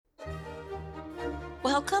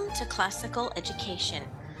Welcome to Classical Education,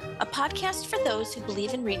 a podcast for those who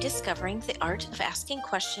believe in rediscovering the art of asking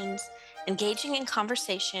questions, engaging in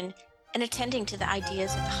conversation, and attending to the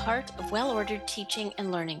ideas at the heart of well-ordered teaching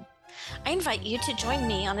and learning. I invite you to join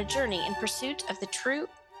me on a journey in pursuit of the true,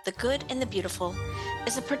 the good, and the beautiful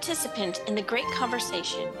as a participant in the great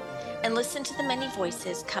conversation, and listen to the many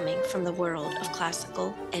voices coming from the world of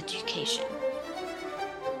classical education.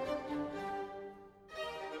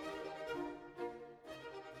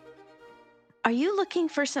 Are you looking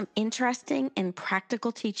for some interesting and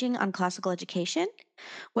practical teaching on classical education?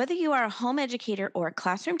 Whether you are a home educator or a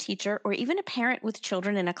classroom teacher, or even a parent with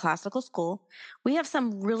children in a classical school, we have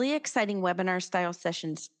some really exciting webinar style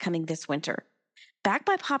sessions coming this winter. Backed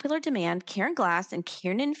by popular demand, Karen Glass and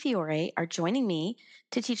Kiernan Fiore are joining me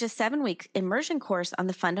to teach a 7-week immersion course on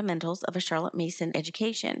the fundamentals of a Charlotte Mason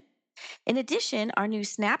education. In addition, our new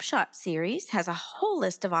Snapshot series has a whole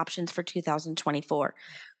list of options for 2024.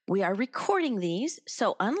 We are recording these,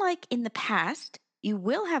 so unlike in the past, you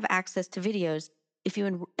will have access to videos if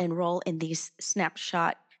you enroll in these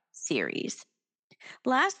Snapshot series.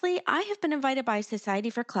 Lastly, I have been invited by Society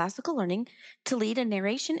for Classical Learning to lead a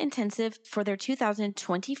narration intensive for their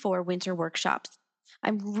 2024 winter workshops.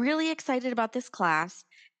 I'm really excited about this class.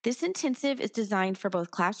 This intensive is designed for both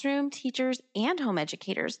classroom teachers and home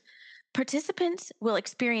educators. Participants will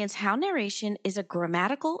experience how narration is a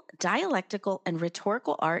grammatical, dialectical, and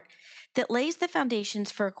rhetorical art that lays the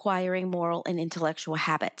foundations for acquiring moral and intellectual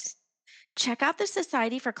habits. Check out the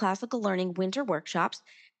Society for Classical Learning winter workshops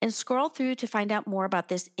and scroll through to find out more about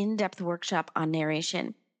this in-depth workshop on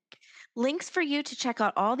narration. Links for you to check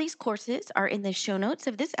out all these courses are in the show notes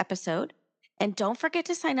of this episode. And don't forget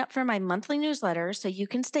to sign up for my monthly newsletter so you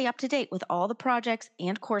can stay up to date with all the projects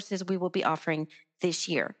and courses we will be offering this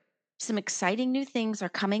year. Some exciting new things are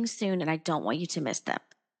coming soon, and I don't want you to miss them.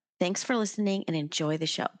 Thanks for listening and enjoy the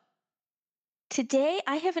show. Today,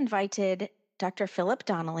 I have invited Dr. Phillip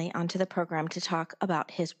Donnelly onto the program to talk about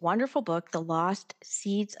his wonderful book, The Lost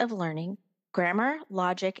Seeds of Learning: Grammar,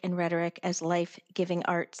 Logic, and Rhetoric as Life-Giving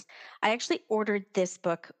Arts. I actually ordered this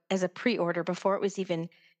book as a pre-order before it was even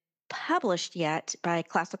published yet by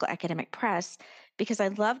Classical Academic Press because I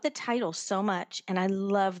love the title so much and I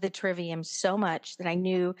love the Trivium so much that I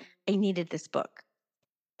knew I needed this book.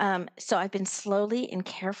 So I've been slowly and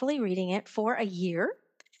carefully reading it for a year.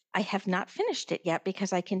 I have not finished it yet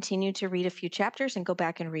because I continue to read a few chapters and go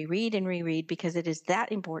back and reread because it is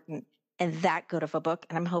that important and that good of a book.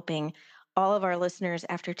 And I'm hoping all of our listeners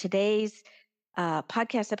after today's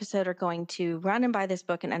podcast episode are going to run and buy this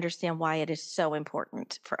book and understand why it is so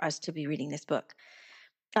important for us to be reading this book.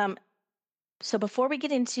 So before we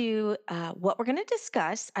get into what we're going to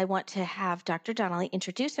discuss, I want to have Dr. Donnelly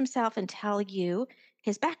introduce himself and tell you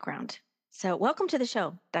his background. So welcome to the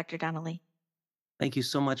show, Dr. Donnelly. Thank you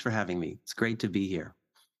so much for having me. It's great to be here.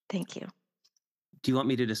 Thank you. Do you want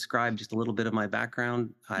me to describe just a little bit of my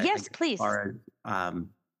background? Yes, please.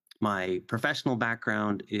 My professional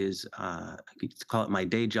background is, I could call it my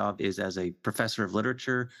day job, is as a professor of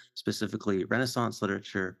literature, specifically Renaissance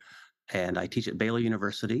literature. And I teach at Baylor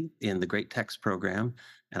University in the Great Text program.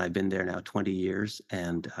 And I've been there now 20 years.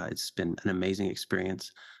 And it's been an amazing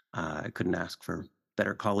experience. I couldn't ask for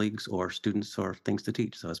better colleagues or students or things to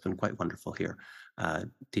teach. So it's been quite wonderful here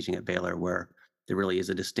teaching at Baylor, where there really is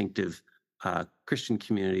a distinctive Christian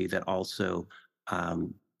community that also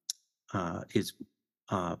is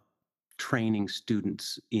training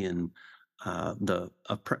students in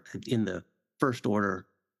the first order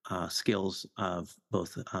skills of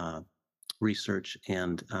both research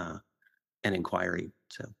and inquiry.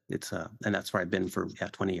 So it's and that's where I've been for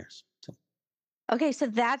 20 years. So. Okay, so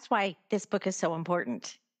that's why this book is so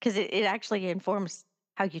important, because it actually informs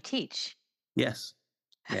how you teach. Yes.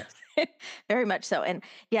 Yes. Very much so. And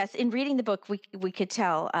yes, in reading the book, we could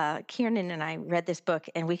tell, Kiernan and I read this book,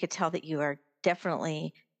 and we could tell that you are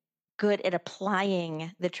definitely good at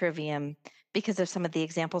applying the Trivium because of some of the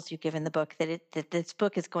examples you give in the book, that this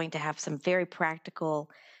book is going to have some very practical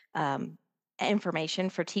information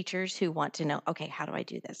for teachers who want to know, okay, how do I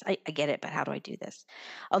do this? I get it, but how do I do this?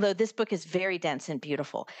 Although this book is very dense and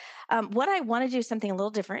beautiful. What I want to do is something a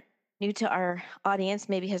little different, new to our audience,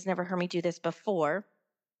 maybe has never heard me do this before.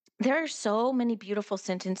 There are so many beautiful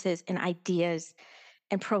sentences and ideas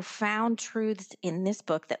and profound truths in this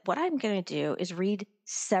book that what I'm going to do is read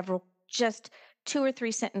several, just 2 or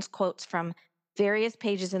 3 sentence quotes from various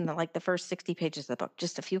pages in the first 60 pages of the book,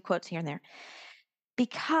 just a few quotes here and there,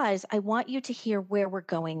 because I want you to hear where we're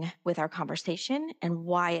going with our conversation and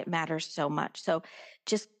why it matters so much. So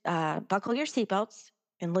just buckle your seatbelts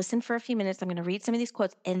and listen for a few minutes. I'm going to read some of these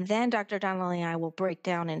quotes, and then Dr. Donnelly and I will break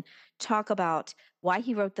down and talk about why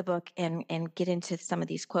he wrote the book and get into some of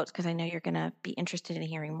these quotes because I know you're going to be interested in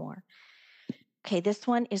hearing more. Okay, this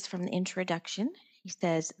one is from the introduction. He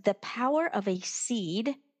says, "The power of a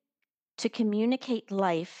seed to communicate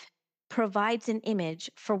life provides an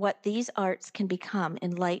image for what these arts can become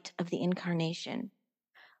in light of the incarnation.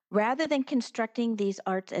 Rather than constructing these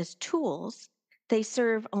arts as tools, they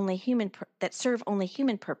serve only that serve only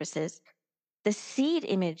human purposes. The seed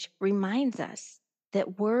image reminds us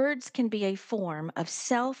that words can be a form of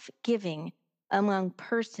self-giving among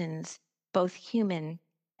persons, both human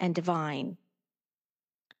and divine."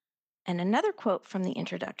 And another quote from the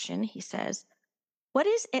introduction, he says, "What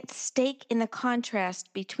is at stake in the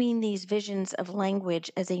contrast between these visions of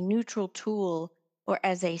language as a neutral tool or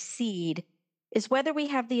as a seed is whether we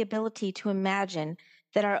have the ability to imagine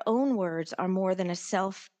that our own words are more than a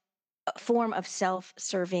form of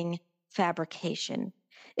self-serving fabrication.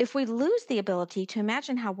 If we lose the ability to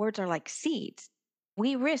imagine how words are like seeds,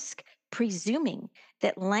 we risk presuming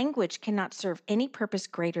that language cannot serve any purpose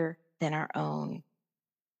greater than our own."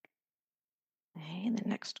 Okay, and the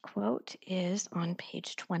next quote is on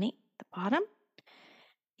page 20, the bottom.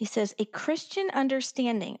 He says, "A Christian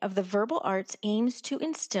understanding of the verbal arts aims to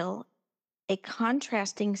instill a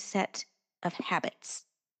contrasting set of habits.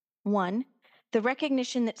 One, the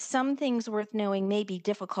recognition that some things worth knowing may be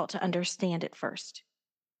difficult to understand at first.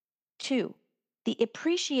 Two, the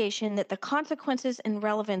appreciation that the consequences and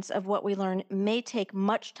relevance of what we learn may take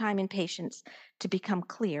much time and patience to become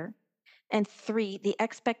clear. And three, the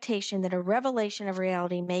expectation that a revelation of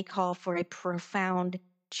reality may call for a profound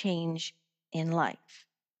change in life."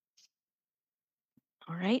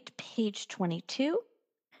 All right, page 22.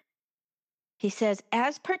 He says,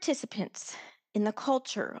 "As participants in the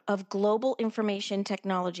culture of global information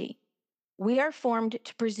technology, we are formed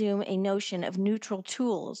to presume a notion of neutral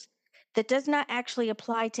tools that does not actually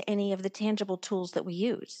apply to any of the tangible tools that we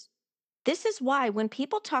use. This is why when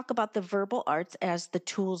people talk about the verbal arts as the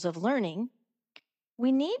tools of learning,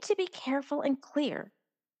 we need to be careful and clear.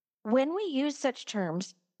 When we use such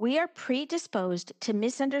terms, we are predisposed to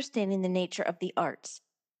misunderstanding the nature of the arts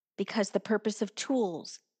because the purpose of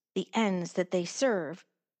tools, the ends that they serve,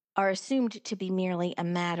 are assumed to be merely a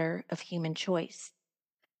matter of human choice.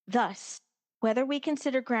 Thus, whether we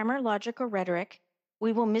consider grammar, logic, or rhetoric,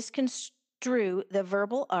 we will misconstrue the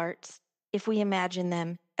verbal arts if we imagine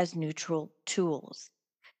them as neutral tools.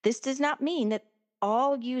 This does not mean that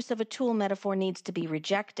all use of a tool metaphor needs to be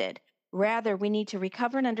rejected. Rather, we need to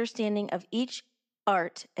recover an understanding of each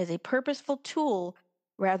art as a purposeful tool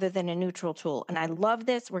rather than a neutral tool. And I love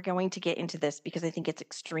this. We're going to get into this because I think it's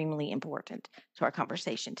extremely important to our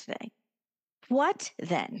conversation today. What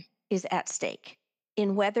then is at stake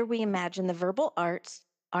in whether we imagine the verbal arts,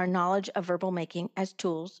 our knowledge of verbal making, as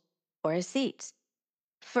tools or as seeds?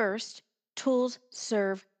 First, tools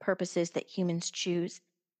serve purposes that humans choose,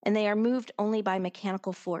 and they are moved only by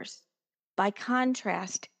mechanical force. By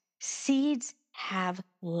contrast, seeds have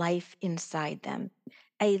life inside them,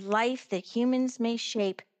 a life that humans may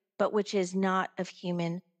shape, but which is not of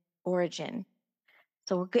human origin.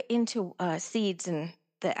 So we'll get into seeds and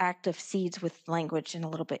the act of seeds with language in a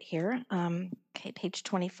little bit here. Okay, page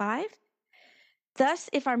 25. Thus,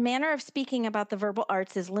 if our manner of speaking about the verbal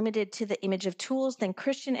arts is limited to the image of tools, then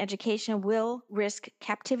Christian education will risk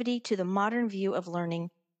captivity to the modern view of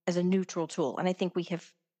learning as a neutral tool. And I think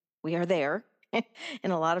we are there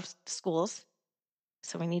in a lot of schools.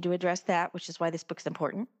 So we need to address that, which is why this book is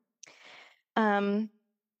important.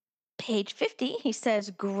 Page 50, he says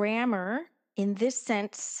grammar in this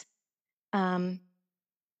sense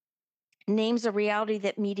names a reality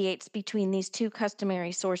that mediates between these two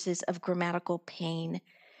customary sources of grammatical pain.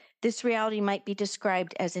 This reality might be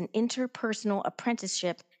described as an interpersonal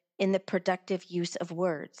apprenticeship in the productive use of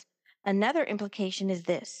words. Another implication is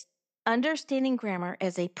this: understanding grammar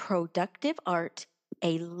as a productive art,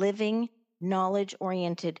 a living, knowledge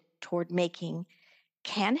oriented toward making,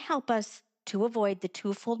 can help us to avoid the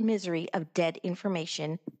twofold misery of dead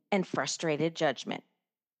information and frustrated judgment.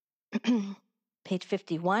 Page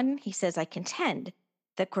 51, he says, "I contend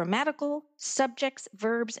that grammatical subjects,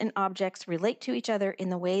 verbs, and objects relate to each other in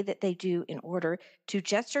the way that they do in order to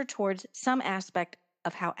gesture towards some aspect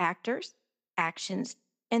of how actors, actions,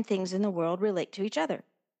 and things in the world relate to each other.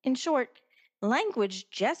 In short, language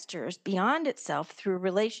gestures beyond itself through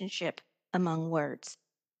relationship among words.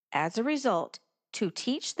 As a result, to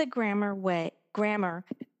teach the grammar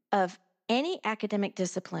of any academic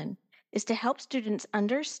discipline is to help students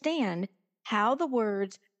understand how the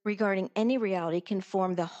words regarding any reality can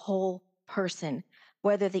form the whole person,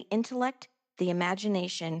 whether the intellect, the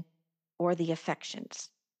imagination, or the affections.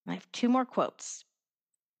 I have two more quotes.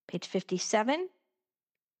 Page 57.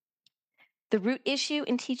 The root issue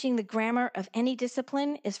in teaching the grammar of any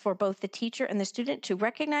discipline is for both the teacher and the student to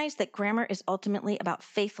recognize that grammar is ultimately about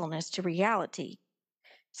faithfulness to reality,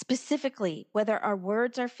 specifically whether our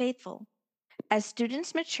words are faithful. As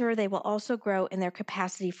students mature, they will also grow in their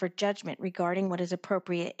capacity for judgment regarding what is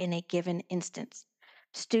appropriate in a given instance.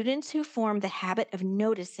 Students who form the habit of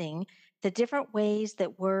noticing the different ways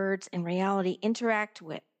that words and reality interact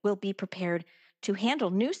with will be prepared to handle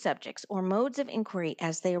new subjects or modes of inquiry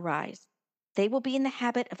as they arise. They will be in the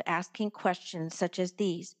habit of asking questions such as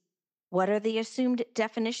these: what are the assumed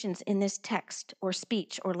definitions in this text or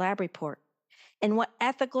speech or lab report? And what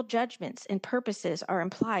ethical judgments and purposes are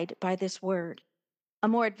implied by this word? A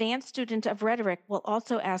more advanced student of rhetoric will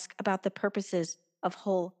also ask about the purposes of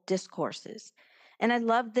whole discourses. And I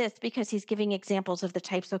love this because he's giving examples of the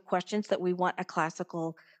types of questions that we want a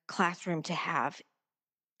classical classroom to have.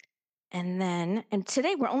 And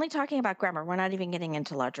today we're only talking about grammar. We're not even getting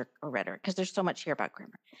into logic or rhetoric because there's so much here about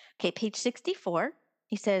grammar. Okay, page 64,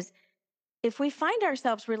 he says, if we find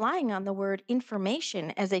ourselves relying on the word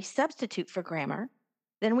information as a substitute for grammar,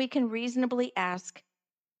 then we can reasonably ask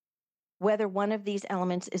whether one of these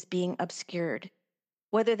elements is being obscured,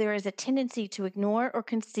 whether there is a tendency to ignore or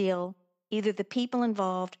conceal either the people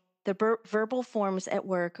involved, the verbal forms at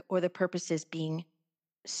work, or the purposes being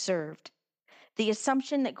served. The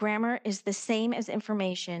assumption that grammar is the same as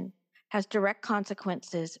information has direct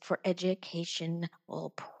consequences for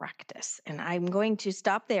educational practice. And I'm going to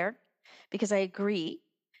stop there because I agree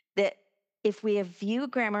that if we view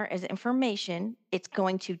grammar as information, it's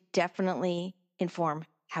going to definitely inform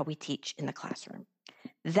how we teach in the classroom.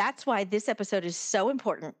 That's why this episode is so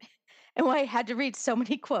important and why I had to read so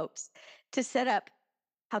many quotes to set up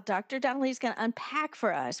how Dr. Donnelly is going to unpack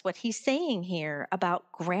for us what he's saying here about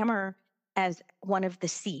grammar as one of the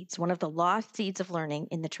seeds, one of the lost seeds of learning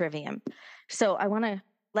in the Trivium. So I want to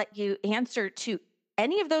let you answer to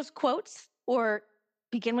any of those quotes or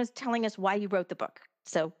begin with telling us why you wrote the book.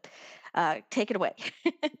 So take it away.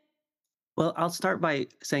 Well, I'll start by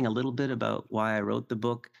saying a little bit about why I wrote the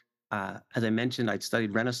book. As I mentioned, I'd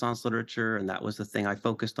studied Renaissance literature, and that was the thing I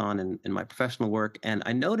focused on in my professional work. And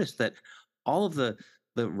I noticed that all of the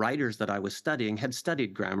writers that I was studying had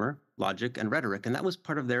studied grammar, logic, and rhetoric, and that was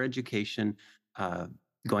part of their education uh,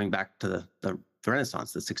 going back to the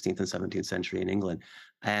Renaissance, the 16th and 17th century in England.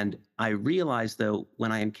 And I realized, though,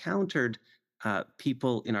 when I encountered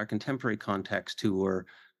people in our contemporary context who were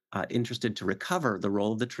interested to recover the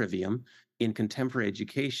role of the trivium in contemporary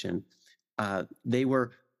education, they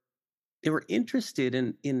were interested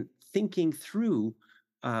in thinking through,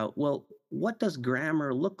 well, what does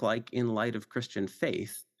grammar look like in light of Christian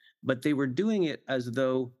faith? But they were doing it as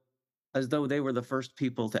though they were the first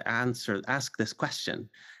people to ask this question.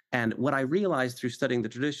 And what I realized through studying the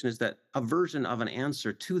tradition is that a version of an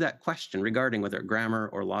answer to that question regarding whether grammar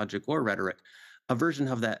or logic or rhetoric, a version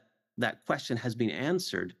of that question has been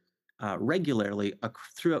answered regularly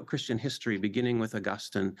throughout Christian history, beginning with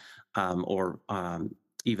Augustine, or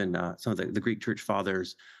even some of the Greek church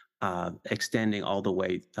fathers, extending all the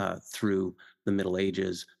way through the Middle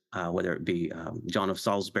Ages, whether it be John of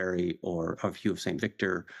Salisbury or Hugh of St.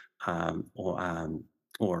 Victor,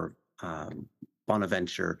 or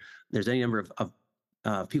Bonaventure. There's any number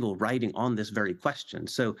of people writing on this very question.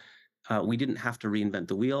 So we didn't have to reinvent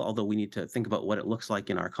the wheel, although we need to think about what it looks like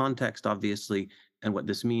in our context, obviously, and what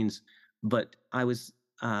this means. But I was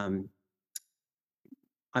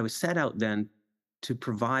set out then to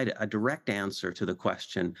provide a direct answer to the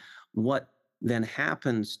question: what then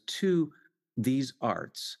happens to these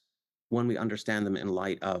arts when we understand them in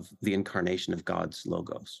light of the incarnation of God's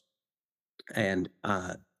logos? And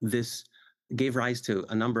this gave rise to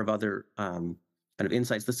a number of other kind of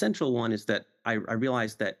insights. The central one is that I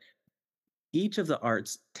realized that each of the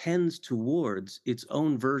arts tends towards its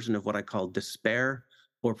own version of what I call despair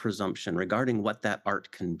or presumption regarding what that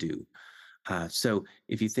art can do. So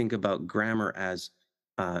if you think about grammar as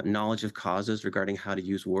knowledge of causes regarding how to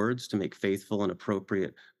use words to make faithful and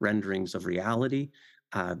appropriate renderings of reality,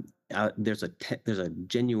 uh, there's a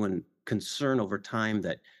genuine concern over time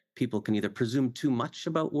that people can either presume too much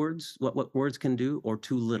about words, what words can do, or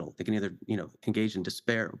too little. They can either engage in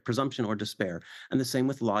despair, presumption, or despair. And the same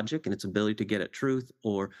with logic and its ability to get at truth,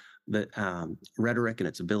 or the rhetoric and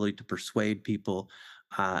its ability to persuade people.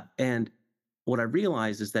 And what I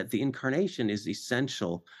realized is that the incarnation is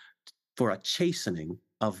essential for a chastening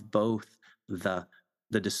of both the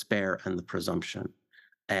despair and the presumption.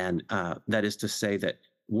 And that is to say that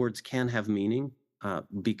words can have meaning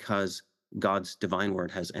because God's divine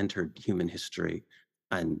word has entered human history,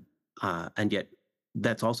 and yet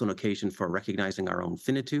that's also an occasion for recognizing our own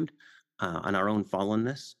finitude and our own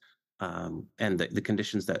fallenness, and the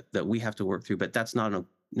conditions that we have to work through. But that's not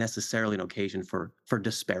necessarily an occasion for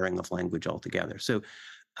despairing of language altogether. So,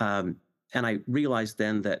 and I realized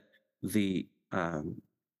then that the um,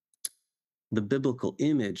 the biblical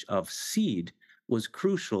image of seed was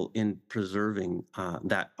crucial in preserving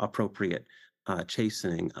that appropriate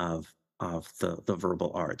chastening of the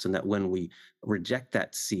verbal arts, and that when we reject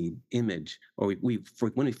that seed image, or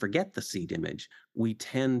when we forget the seed image, we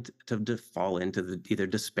tend to fall into either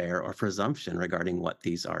despair or presumption regarding what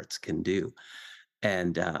these arts can do.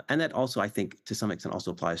 And that also, I think, to some extent,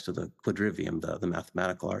 also applies to the quadrivium, the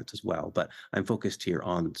mathematical arts as well. But I'm focused here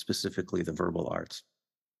on specifically the verbal arts.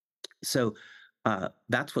 So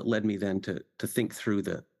that's what led me then to think through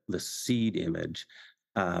the seed image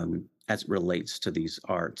as it relates to these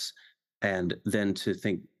arts, and then to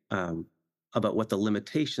think about what the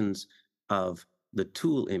limitations of the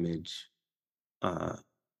tool image uh,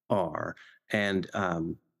 are. And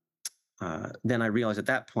then I realized at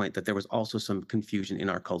that point that there was also some confusion in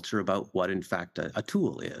our culture about what, in fact, a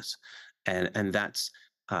tool is, and that's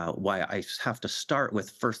why I have to start with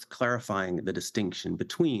first clarifying the distinction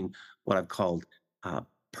between what I've called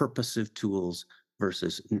purposive tools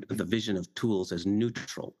versus the vision of tools as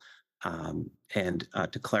neutral, and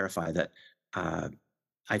to clarify that uh,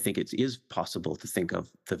 I think it is possible to think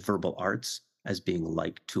of the verbal arts as being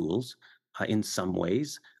like tools in some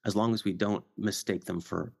ways, as long as we don't mistake them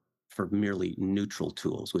for merely neutral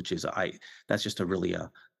tools, which is that's just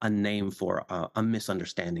a name for a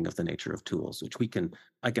misunderstanding of the nature of tools, which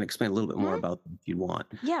I can explain a little bit more Mhm. about if you want.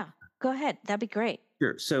 Yeah, go ahead. That'd be great.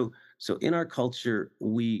 Sure. So in our culture,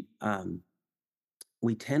 we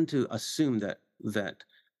tend to assume that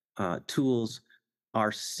tools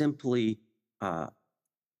are simply uh,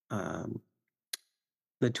 um,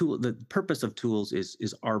 the purpose of tools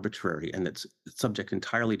is arbitrary, and it's subject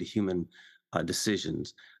entirely to human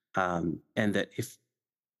decisions, and that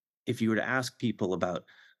if you were to ask people about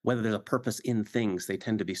whether there's a purpose in things, they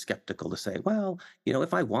tend to be skeptical to say, well,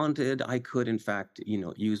 if I wanted, I could, in fact,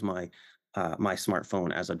 use my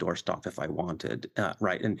smartphone as a doorstop if I wanted,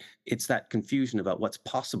 right? And it's that confusion about what's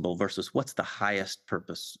possible versus what's the highest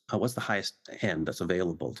purpose, what's the highest end that's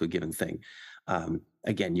available to a given thing.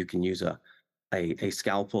 Again, you can use a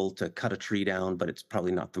scalpel to cut a tree down, but it's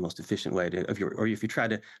probably not the most efficient way to, if you try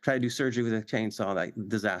to do surgery with a chainsaw, that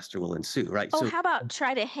disaster will ensue, right? Oh, So how about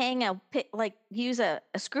try to hang like use a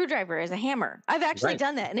screwdriver as a hammer? I've actually right.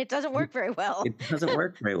 done that and it doesn't work very well. It doesn't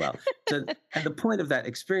work very well. So, and the point of that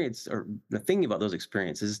experience, or the thing about those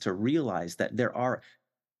experiences, is to realize that there are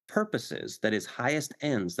purposes, that is, highest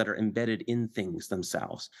ends that are embedded in things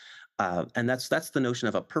themselves. And that's the notion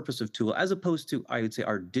of a purposive tool, as opposed to, I would say,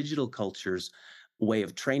 our digital culture's way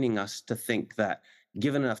of training us to think that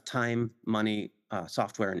given enough time, money,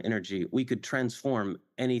 software, and energy, we could transform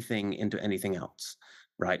anything into anything else,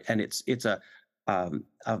 right? And it's a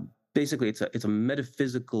basically it's a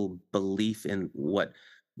metaphysical belief in what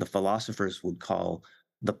the philosophers would call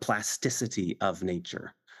the plasticity of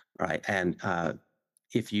nature, right? And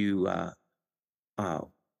if you uh,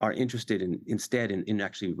 are interested in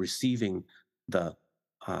actually receiving the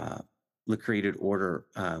uh, the created order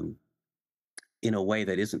in a way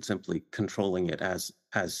that isn't simply controlling it as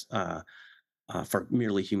for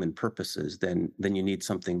merely human purposes, then you need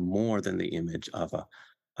something more than the image of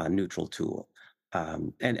a neutral tool.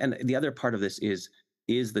 And the other part of this is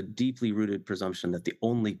the deeply rooted presumption that the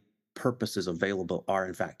only purposes available are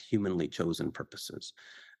in fact humanly chosen purposes.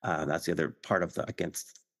 That's the other part of the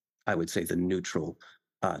against, I would say, the neutral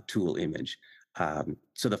tool image.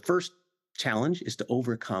 So the first challenge is to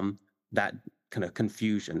overcome that kind of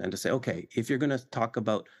confusion and to say, okay, if you're going to talk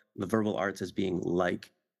about the verbal arts as being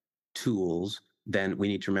like tools, then we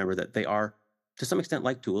need to remember that they are to some extent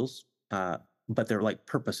like tools, but they're like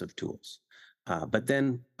purposive tools. But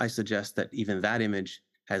then I suggest that even that image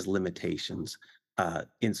has limitations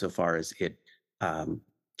insofar as um,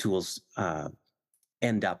 tools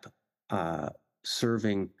end up uh,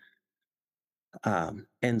 serving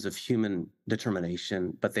ends of human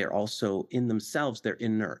determination, but they're also in themselves they're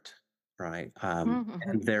inert, right? Mhm.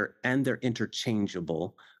 And they're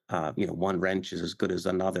interchangeable. One wrench is as good as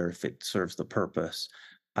another if it serves the purpose,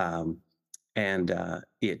 um, and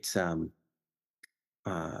it's uh,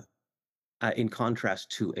 in contrast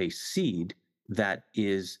to a seed that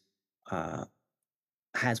is uh,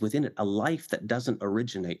 has within it a life that doesn't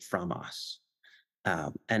originate from us,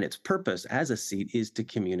 and its purpose as a seed is to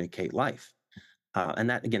communicate life. And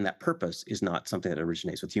that, again, that purpose is not something that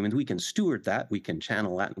originates with humans. We can steward that, we can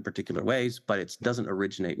channel that in particular ways, but it doesn't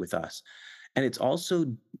originate with us. And it's also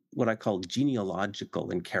what I call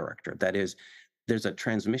genealogical in character. That is, there's a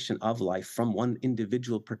transmission of life from one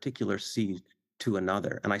individual particular seed to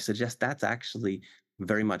another. And I suggest that's actually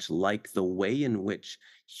very much like the way in which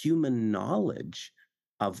human knowledge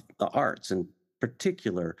of the arts in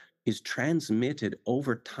particular is transmitted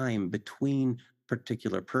over time between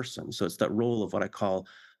particular persons. So it's that role of what I call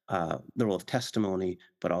the role of testimony,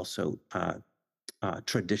 but also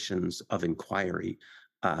traditions of inquiry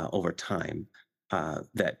over time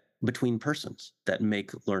that between persons that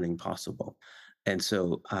make learning possible. And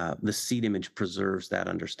so the seed image preserves that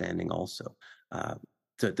understanding also. Uh,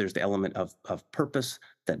 so there's the element of purpose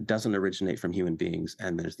that doesn't originate from human beings,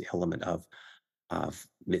 and there's the element of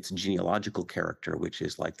its genealogical character, which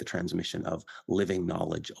is like the transmission of living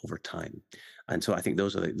knowledge over time. And so I think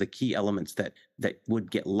those are the key elements that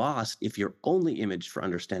would get lost if your only image for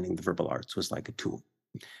understanding the verbal arts was like a tool.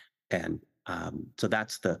 And so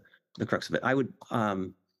that's the crux of it. I would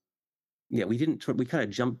yeah, we kind of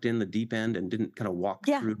jumped in the deep end and didn't kind of walk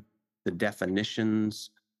Yeah, through the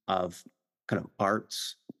definitions of kind of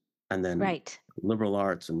arts and then right. liberal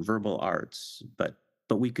arts and verbal arts, but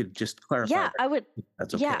we could just clarify Yeah, that I would if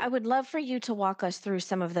that's yeah, okay. I would love for you to walk us through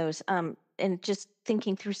some of those, and just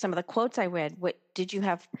thinking through some of the quotes I read, what did you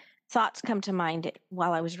have thoughts come to mind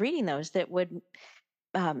while I was reading those that would,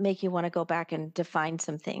 make you wanna go back and define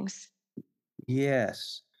some things?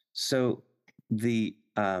 Yes. So the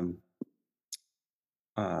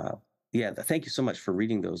uh yeah, thank you so much for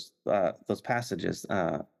reading those passages.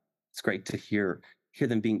 It's great to hear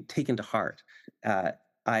them being taken to heart. Uh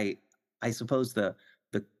I I suppose the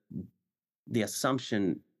the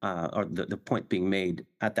assumption or the point being made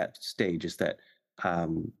at that stage is that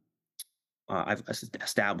um I've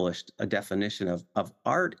established a definition of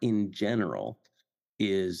art in general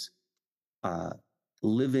is uh,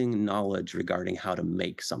 living knowledge regarding how to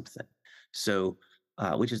make something. So,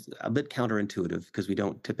 which is a bit counterintuitive because we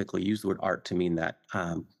don't typically use the word art to mean that.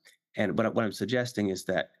 And what I'm suggesting is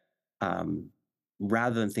that um,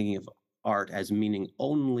 rather than thinking of art as meaning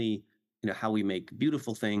only, how we make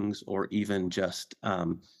beautiful things or even just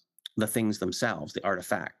the things themselves, the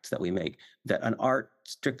artifacts that we make, that an art,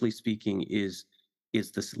 strictly speaking, is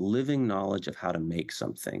this living knowledge of how to make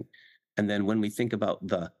something. And then when we think about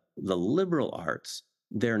the liberal arts,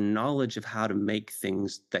 their knowledge of how to make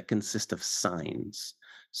things that consist of signs.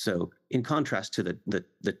 So, in contrast to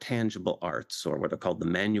the tangible arts, or what are called the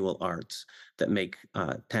manual arts, that make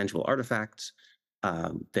tangible artifacts,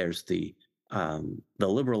 there's the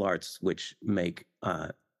liberal arts, which make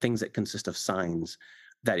things that consist of signs,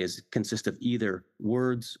 that is consist of either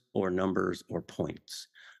words or numbers or points.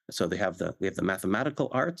 So we have the mathematical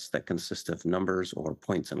arts that consist of numbers or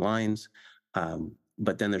points and lines.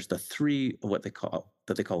 But then there's the three what they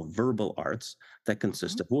call verbal arts that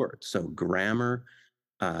consist Mhm, of words. So grammar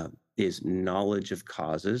uh, is knowledge of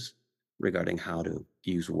causes regarding how to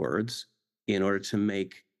use words in order to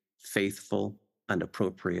make faithful and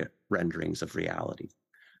appropriate renderings of reality.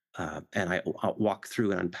 And I'll walk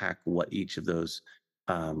through and unpack what each of those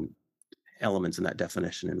um, elements in that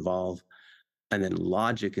definition involve. And then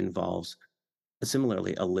logic involves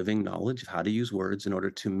similarly a living knowledge of how to use words in order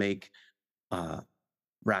to make uh,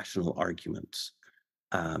 rational arguments.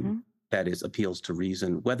 Um, mhm, that is, appeals to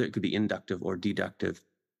reason, whether it could be inductive or deductive.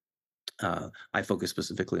 I focus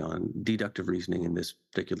specifically on deductive reasoning in this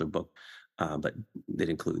particular book, but it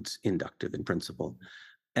includes inductive in principle.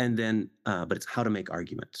 And then, but it's how to make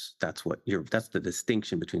arguments. That's the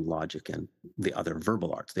distinction between logic and the other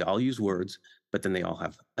verbal arts. They all use words, but then they all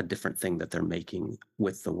have a different thing that they're making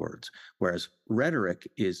with the words. Whereas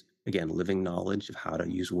rhetoric is, again, living knowledge of how to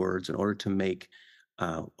use words in order to make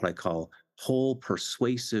what I call whole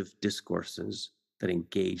persuasive discourses that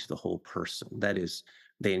engage the whole person. That is,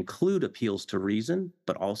 they include appeals to reason,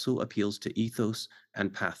 but also appeals to ethos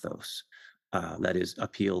and pathos. That is,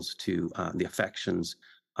 appeals to the affections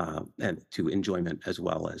and to enjoyment as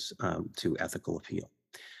well as to ethical appeal.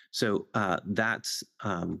 So that's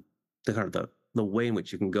the kind of the way in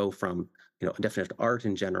which you can go from a definition of art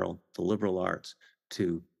in general, the liberal arts,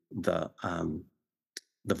 to the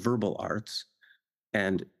verbal arts,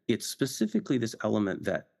 and it's specifically this element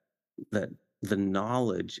that the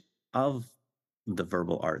knowledge of the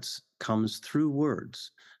verbal arts comes through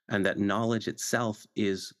words, and that knowledge itself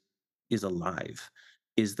is alive,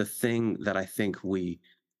 is the thing that I think we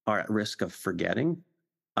are at risk of forgetting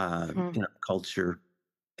mhm. in our culture.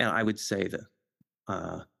 And I would say that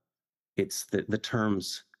uh, it's the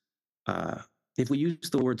terms, uh, if we use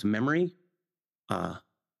the words memory, uh,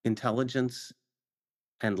 intelligence,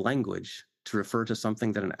 and language to refer to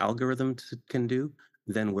something that an algorithm can do,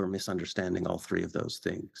 then we're misunderstanding all three of those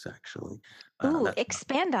things, actually. Ooh, That's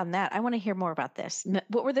expand on that. I want to hear more about this.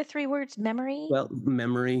 What were the three words? Memory? Well,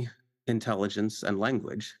 memory, intelligence, and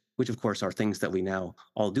language, which of course are things that we now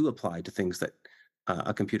all do apply to things that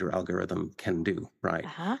a computer algorithm can do, right?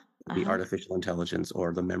 Uh-huh. The Uh-huh. artificial intelligence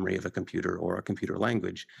or the memory of a computer or a computer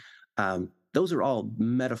language. Those are all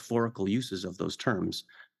metaphorical uses of those terms.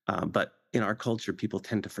 But in our culture, people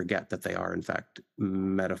tend to forget that they are, in fact,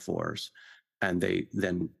 metaphors. And they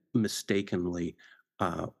then mistakenly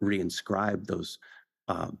reinscribe those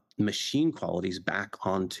machine qualities back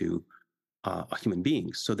onto human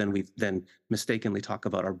beings. So then we then mistakenly talk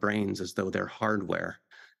about our brains as though they're hardware,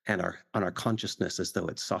 and our consciousness as though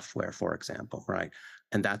it's software, for example, right?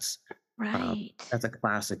 And uh, Right. that's a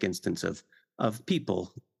classic instance of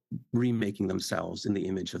people remaking themselves in the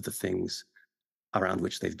image of the things around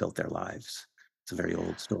which they've built their lives. It's a very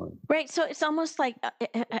old story. Right. So it's almost like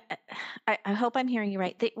I hope I'm hearing you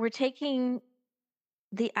right. That we're taking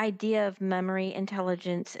the idea of memory,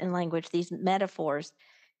 intelligence, and language, these metaphors,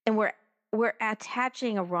 and we're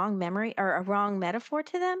attaching a wrong memory or a wrong metaphor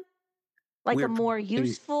to them, like a We're more presuming-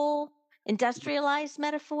 useful, industrialized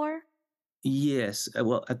metaphor. yes,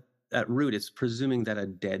 well, at root, it's presuming that a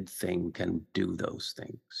dead thing can do those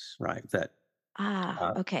things, right? Ah,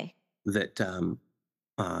 Uh, okay. that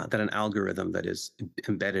an algorithm that is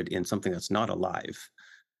embedded in something that's not alive,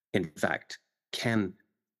 in fact, can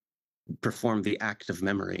perform the act of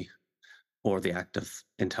memory or the act of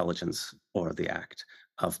intelligence or the act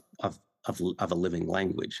of a living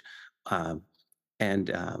language. Um, and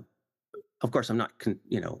of course, I'm not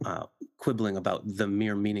quibbling about the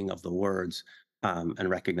mere meaning of the words, and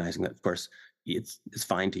recognizing that, of course, it's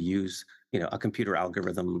fine to use a computer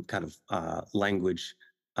algorithm kind of language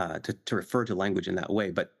to refer to language in that way.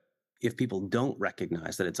 But if people don't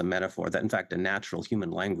recognize that it's a metaphor, that in fact a natural human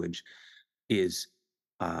language is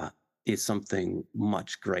uh, is something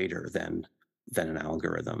much greater than an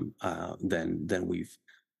algorithm, then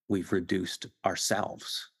we've reduced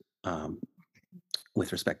ourselves.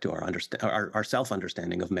 With respect to our self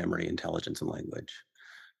understanding of memory, intelligence, and language.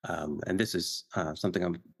 And this is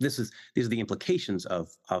something these are the implications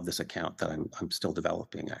of this account that I'm still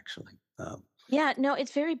developing, actually. Yeah, no,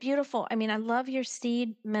 it's very beautiful. I mean, I love your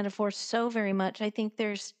seed metaphor so very much. I think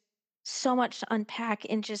there's so much to unpack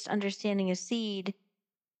in just understanding a seed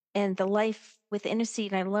and the life within a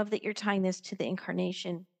seed. And I love that you're tying this to the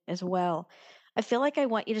incarnation as well. I feel like I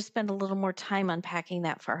want you to spend a little more time unpacking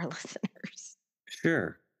that for our listeners.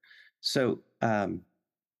 Sure. So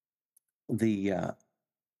the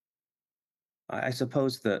I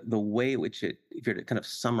suppose the way in which if you're to kind of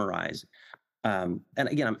summarize, and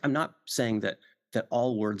again, I'm not saying that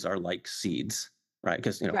all words are like seeds, right?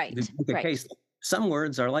 Because you Right, could make a right. case that some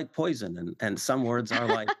words are like poison, and some words are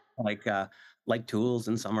like uh, like tools,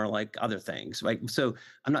 and some are like other things, right? So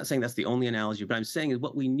I'm not saying that's the only analogy, but I'm saying is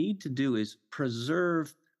what we need to do is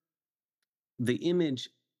preserve the image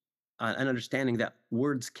and understanding that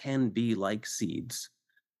words can be like seeds,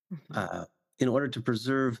 Mhm. uh, in order to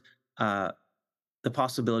preserve. The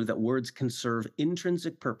possibility that words can serve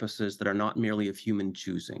intrinsic purposes that are not merely of human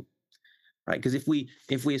choosing, right? Because if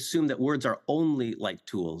we assume that words are only like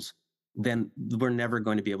tools, then we're never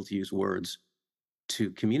going to be able to use words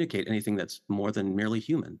to communicate anything that's more than merely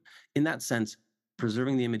human. In that sense,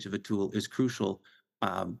 preserving the image of a tool is crucial,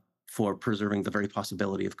 for preserving the very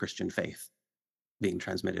possibility of Christian faith being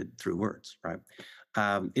transmitted through words, right?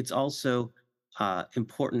 It's also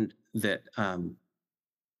important that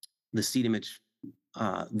the seed image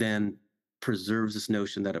then preserves this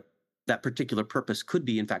notion that that particular purpose could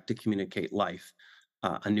be, in fact, to communicate life,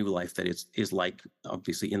 a new life that is like,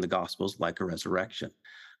 obviously, in the Gospels, like a resurrection,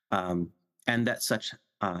 um, and that such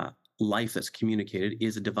life that's communicated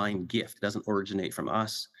is a divine gift. It doesn't originate from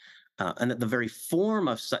us, and that the very form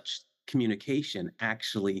of such communication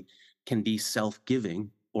actually can be self-giving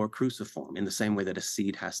or cruciform, in the same way that a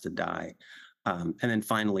seed has to die. And then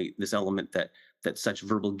finally, this element that such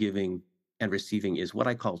verbal giving and receiving is what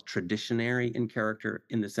I call traditionary in character,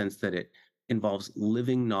 in the sense that it involves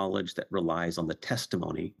living knowledge that relies on the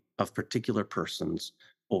testimony of particular persons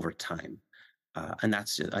over time. And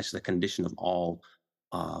that's the condition of all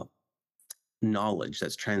uh, knowledge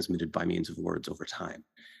that's transmitted by means of words over time.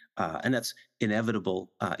 And that's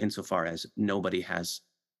inevitable, insofar as nobody has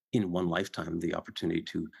in one lifetime the opportunity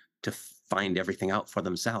to find everything out for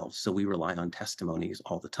themselves. So we rely on testimonies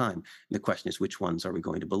all the time. And the question is, which ones are we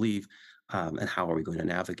going to believe, and how are we going to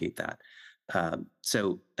navigate that? And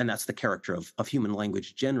that's the character of human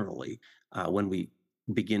language generally. When we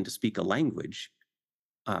begin to speak a language,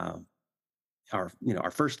 uh,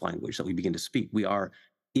 our first language that we begin to speak. We are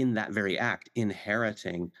in that very act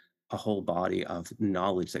inheriting a whole body of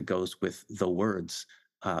knowledge that goes with the words,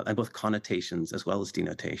 and both connotations as well as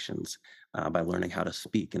denotations, by learning how to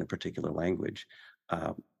speak in a particular language.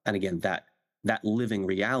 Uh, and again, that living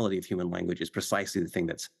reality of human language is precisely the thing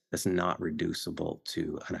that's not reducible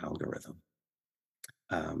to an algorithm.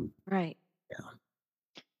 Um, Right. yeah,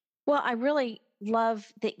 Well, I really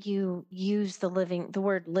love that you use the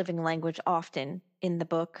word living language often in the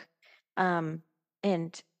book. Um,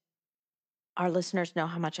 and our listeners know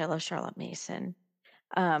how much I love Charlotte Mason.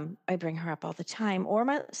 I bring her up all the time,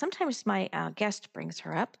 or sometimes my guest brings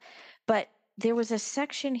her up. But there was a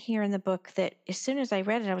section here in the book that, as soon as I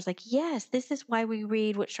read it, I was like, "Yes, this is why we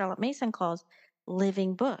read what Charlotte Mason calls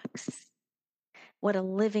living books." What a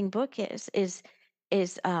living book is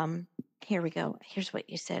here we go. Here's what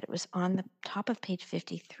you said. It was on the top of page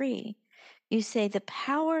 53. You say the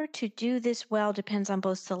power to do this well depends on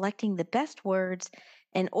both selecting the best words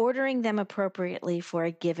and ordering them appropriately for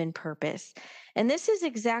a given purpose. And this is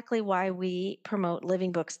exactly why we promote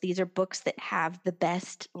living books. These are books that have the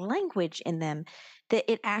best language in them, that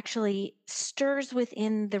it actually stirs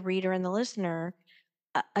within the reader and the listener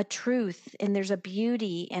a truth, and there's a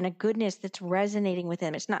beauty and a goodness that's resonating with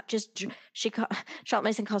them. It's not just Charlotte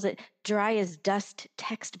Mason calls it dry as dust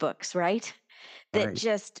textbooks, right? That right,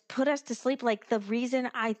 just put us to sleep. Like, the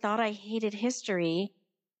reason I thought I hated history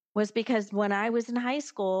was because when I was in high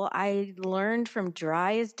school, I learned from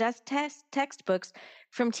dry as dust textbooks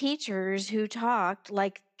from teachers who talked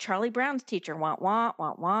like Charlie Brown's teacher, wah, wah,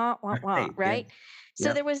 wah, wah, wah, wah, right, yeah, right? So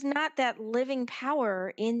yeah. there was not that living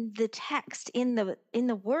power in the text, in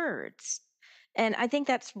the words. And I think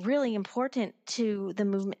that's really important to the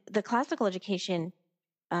movement. The classical education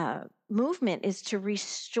movement is to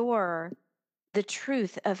restore the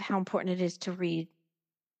truth of how important it is to read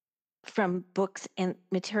from books and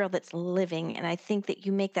material that's living. And I think that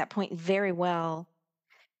you make that point very well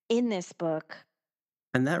in this book.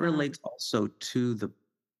 And that Um, relates also to the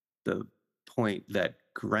point that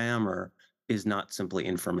grammar is not simply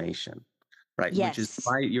information, right? Which is yes.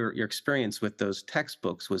 why your experience with those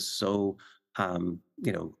textbooks was so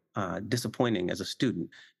disappointing as a student,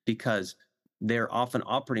 because they're often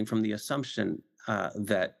operating from the assumption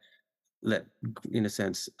that in a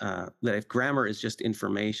sense that if grammar is just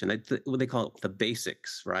information, what they call it the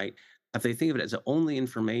basics, right? If they think of it as only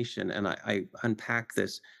information, and I unpack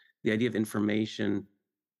this, the idea of information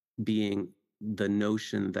being the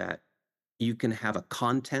notion that you can have a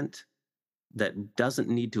content that doesn't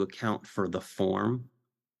need to account for the form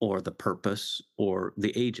or the purpose or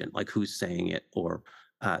the agent, like who's saying it, or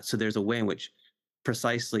so there's a way in which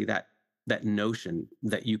precisely that notion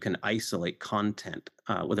that you can isolate content,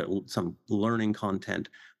 whether some learning content,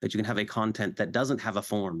 that you can have a content that doesn't have a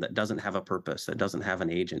form, that doesn't have a purpose, that doesn't have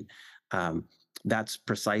an agent. Um, that's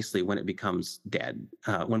precisely when it becomes dead.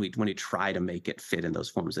 When we try to make it fit in those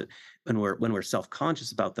forms, that when we're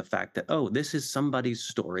self-conscious about the fact that, oh, this is somebody's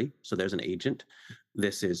story, so there's an agent.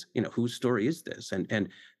 This is, whose story is this, and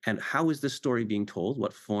how is this story being told,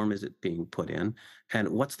 what form is it being put in, and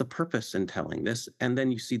what's the purpose in telling this. And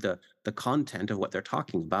then you see the content of what they're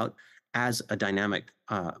talking about as a dynamic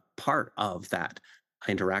part of that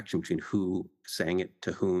interaction between who saying it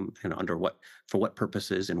to whom and under what, for what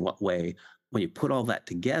purposes, in what way. When you put all that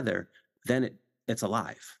together, then it's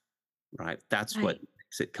alive, right? That's what Right.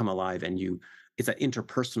 makes it come alive. And it's that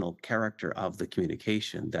interpersonal character of the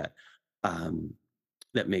communication um,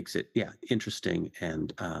 that makes it, yeah, interesting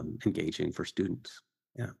and engaging for students.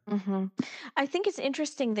 Yeah. hmm I think it's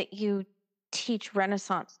interesting that you teach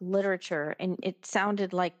Renaissance literature, and it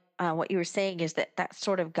sounded like what you were saying is that that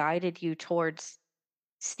sort of guided you towards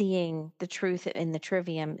seeing the truth in the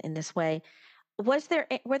trivium in this way. Were there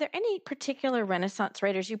any particular Renaissance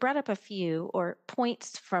writers? You brought up a few, or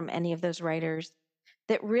points from any of those writers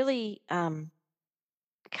that really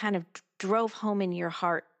kind of drove home in your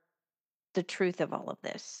heart the truth of all of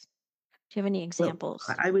this? Do you have any Well, examples?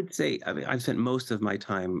 I would say, I mean, I've spent most of my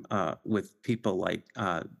time with people like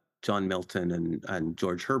John Milton and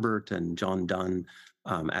George Herbert and John Donne,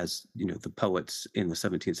 as the poets in the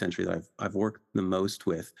 17th century that I've worked the most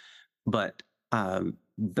with. But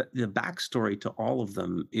the backstory to all of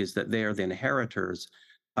them is that they are the inheritors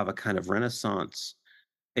of a kind of Renaissance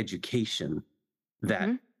education Hmm.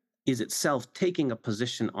 that is itself taking a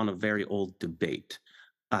position on a very old debate.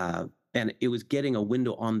 Uh, and it was getting a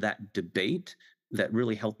window on that debate that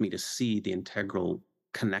really helped me to see the integral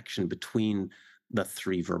connection between the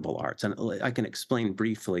three verbal arts. And I can explain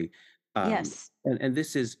briefly. Yes. And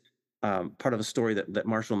this is part of a story that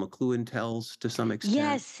Marshall McLuhan tells to some extent.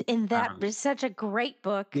 Yes, and that Um, is such a great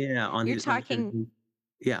book. yeah, on You're his lectures. talking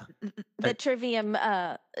Yeah, the uh, Trivium,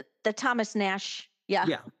 the Thomas Nash. Yeah,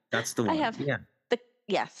 yeah, that's the I one. have Yeah, the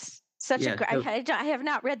yes, such a yeah. great. I have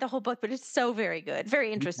not read the whole book, but it's so very good, very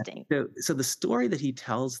Yeah. interesting. So the story that he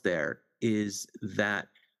tells there is that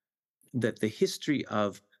the history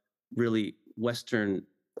of really Western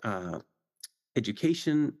uh,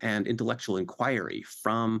 education and intellectual inquiry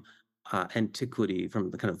from antiquity,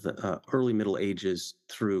 from the kind of the early Middle Ages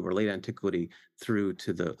through or late antiquity through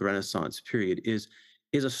to the Renaissance period is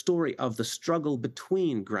a story of the struggle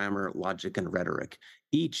between grammar, logic, and rhetoric,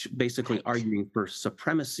 each basically Right, arguing for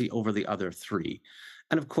supremacy over the other three.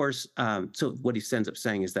 And of course, so what he ends up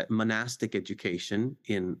saying is that monastic education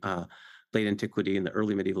in late antiquity and the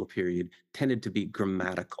early medieval period tended to be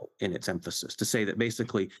grammatical in its emphasis, to say that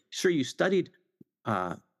basically, sure, you studied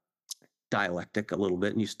uh, dialectic a little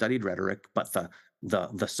bit and you studied rhetoric, but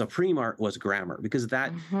the supreme art was grammar, because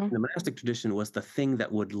that hmm, in the monastic tradition was the thing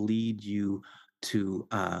that would lead you to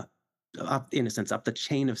up, in a sense, up the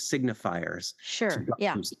chain of signifiers to sure,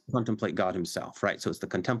 yeah, contemplate God himself, right? So it's the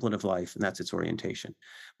contemplative life, and that's its orientation.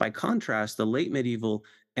 By contrast, the late medieval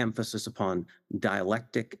emphasis upon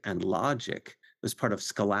dialectic and logic was part of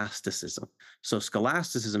scholasticism. So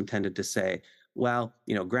scholasticism tended to say, well,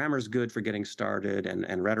 grammar's good for getting started,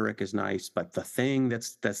 and rhetoric is nice, but the thing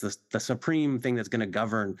that's the supreme thing that's going to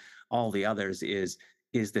govern all the others is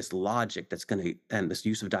this logic that's going to, and this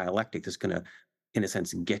use of dialectic that's going to, in a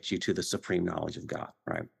sense, get you to the supreme knowledge of God,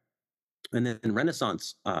 right? And then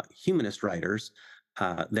Renaissance humanist writers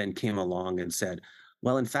then came along and said,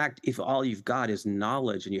 well, in fact, if all you've got is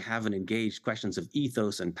knowledge and you haven't engaged questions of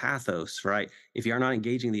ethos and pathos, right? If you're not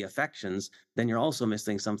engaging the affections, then you're also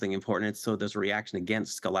missing something important. So there's a reaction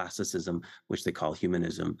against scholasticism, which they call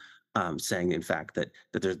humanism, saying, in fact, that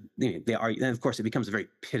there's, they are, and of course, it becomes a very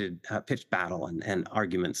pitched battle and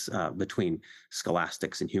arguments between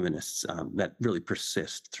scholastics and humanists that really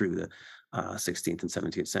persist through the 16th and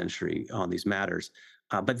 17th century on these matters.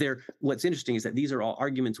 But what's interesting is that these are all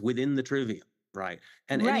arguments within the trivium, right?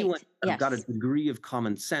 And anyone right, who's got a yes. degree of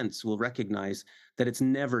common sense will recognize that it's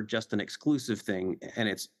never just an exclusive thing, and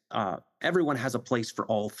it's everyone has a place for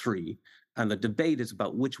all three, and the debate is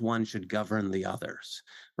about which one should govern the others,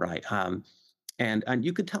 right? And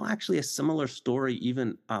you could tell actually a similar story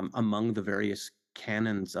even among the various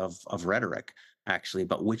canons of rhetoric, actually,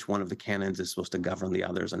 but which one of the canons is supposed to govern the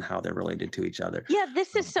others and how they're related to each other. Yeah,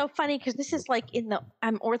 this is Um, so funny because this is like in the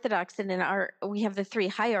I'm Orthodox, and in our we have the three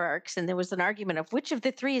hierarchs, and there was an argument of which of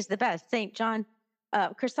the three is the best, Saint John,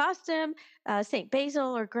 Chrysostom, Saint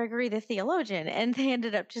Basil, or Gregory the theologian, and they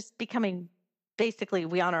ended up just becoming basically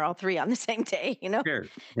we honor all three on the same day, sure.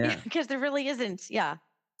 Yeah. because there really isn't, yeah.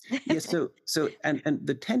 Yeah. So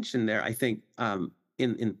the tension there, I think,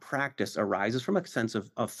 in practice arises from a sense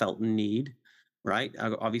of felt need, right?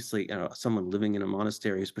 Obviously, someone living in a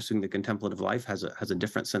monastery who's pursuing the contemplative life has a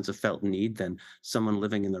different sense of felt need than someone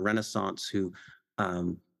living in the Renaissance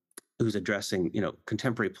um, who's addressing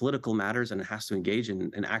contemporary political matters and has to engage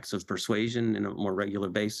in acts of persuasion in a more regular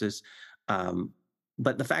basis. Um,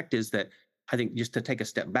 but the fact is that I think, just to take a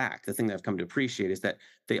step back, the thing that I've come to appreciate is that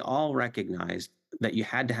they all recognized that you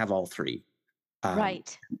had to have all three, um,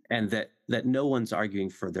 Right. and that no one's arguing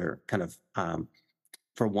for their kind of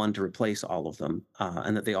for one to replace all of them,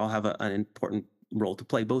 and that they all have an important role to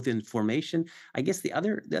play, both in formation. I guess the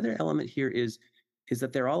other element here is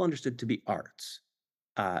that they're all understood to be arts,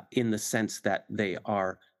 in the sense that they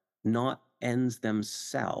are not ends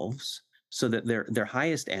themselves, so that their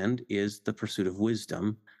highest end is the pursuit of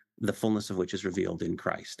wisdom, the fullness of which is revealed in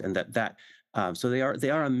Christ, and so they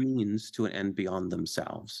are a means to an end beyond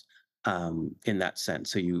themselves, in that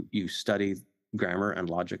sense. So you study grammar and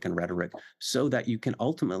logic and rhetoric so that you can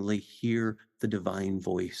ultimately hear the divine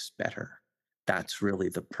voice better. That's really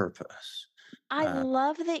the purpose. I Uh,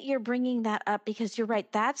 love that you're bringing that up because you're right.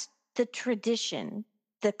 That's the tradition.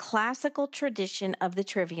 The classical tradition of the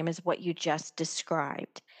trivium is what you just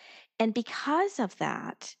described. And because of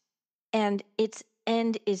that, and its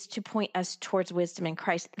end is to point us towards wisdom in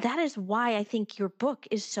Christ, that is why I think your book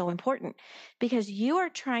is so important, because you are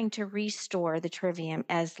trying to restore the trivium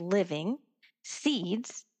as living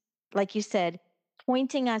seeds, like you said,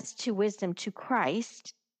 pointing us to wisdom, to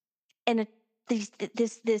Christ, and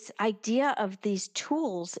this idea of these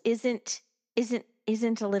tools isn't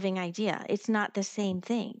a living idea. It's not the same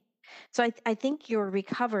thing. So I think your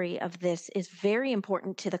recovery of this is very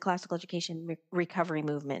important to the classical education recovery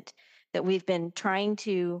movement, that we've been trying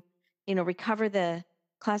to recover the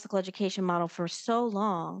classical education model for so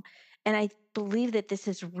long. And believe that this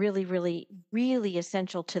is really, really, really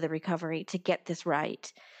essential to the recovery to get this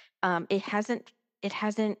right. It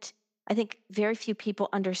hasn't, I think very few people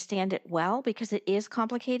understand it well because it is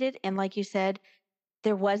complicated. And like you said,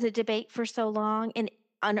 there was a debate for so long and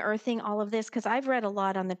unearthing all of this because I've read a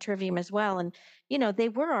lot on the Trivium as well. And, they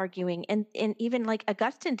were arguing. And even like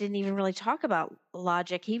Augustine didn't even really talk about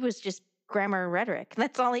logic. He was just grammar and rhetoric.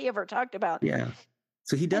 That's all he ever talked about. Yeah.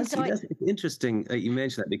 So he And does so he I, does it's interesting that you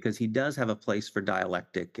mentioned that because he does have a place for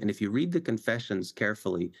dialectic, and if you read the Confessions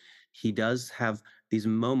carefully, he does have these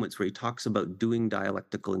moments where he talks about doing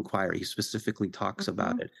dialectical inquiry. He specifically talks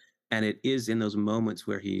about Mhm. it, and it is in those moments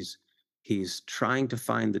where he's trying to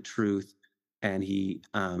find the truth, and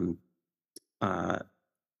uh,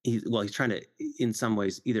 he's trying to, in some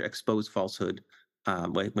ways, either expose falsehood,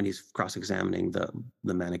 when he's cross-examining the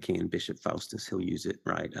Manichaean Bishop Faustus, he'll use it,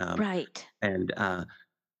 right? Right. And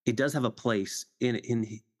it does have a place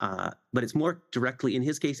but it's more directly in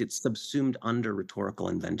his case. It's subsumed under rhetorical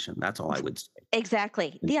invention. That's all I would say.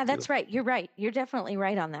 Exactly. Yeah, that's right. You're right. You're definitely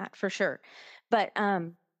right on that for sure. But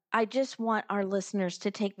I just want our listeners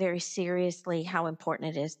to take very seriously how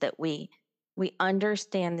important it is that we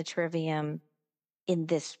understand the trivium in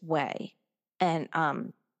this way. And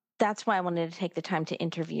that's why I wanted to take the time to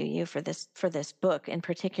interview you for this book in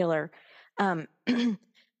particular. Um,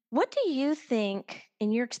 what do you think,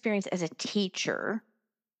 in your experience as a teacher,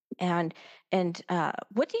 and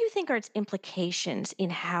what do you think are its implications in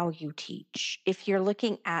how you teach if you're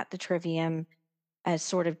looking at the trivium as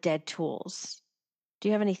sort of dead tools? Do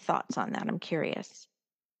you have any thoughts on that? I'm curious.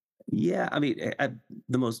 Yeah, I mean, at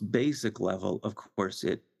the most basic level, of course,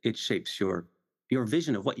 it shapes your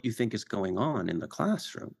vision of what you think is going on in the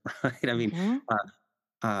classroom, right? I mean, Hmm. uh,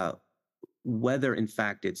 uh, whether in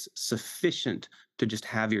fact it's sufficient to just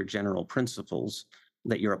have your general principles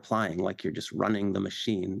that you're applying, like you're just running the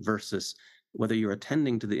machine, versus whether you're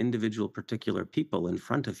attending to the individual particular people in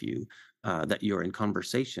front of you that you're in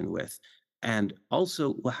conversation with, and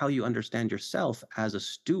also how you understand yourself as a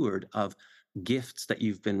steward of gifts that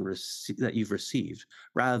that you've received,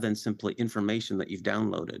 rather than simply information that you've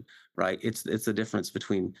downloaded. Right? It's the difference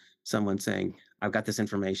between someone saying, "I've got this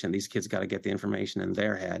information. These kids got to get the information in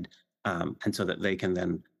their head," and so that they can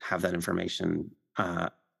then have that information,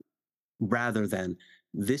 rather than,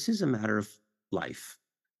 this is a matter of life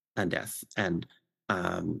and death. And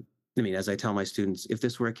I mean, as I tell my students, if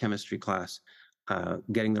this were a chemistry class,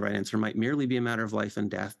 getting the right answer might merely be a matter of life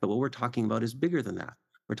and death, but what we're talking about is bigger than that.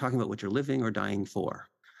 We're talking about what you're living or dying for,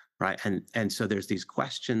 right? And so there's these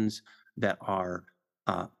questions that are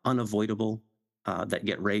unavoidable, that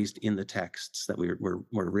get raised in the texts that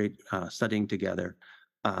we're studying together.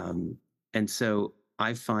 Um, and so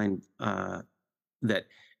I find that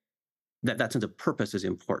that sense of purpose is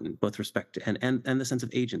important, both respect to, and the sense of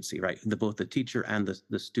agency, right? Both the teacher and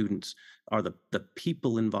the students are the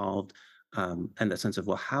people involved, and the sense of,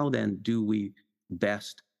 well, how then do we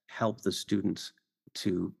best help the students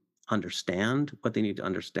to understand what they need to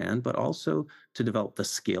understand, but also to develop the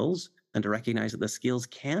skills and to recognize that the skills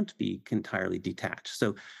can't be entirely detached.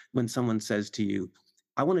 So when someone says to you,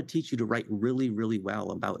 "I want to teach you to write really, really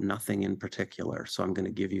well about nothing in particular, so I'm going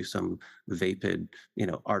to give you some vapid,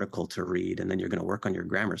 article to read, and then you're going to work on your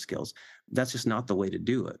grammar skills." That's just not the way to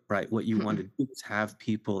do it, right? What you want to do is have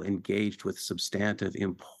people engaged with substantive,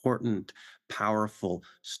 important, powerful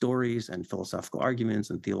stories and philosophical arguments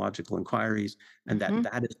and theological inquiries, and Hmm.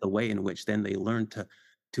 that is the way in which then they learn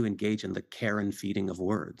to engage in the care and feeding of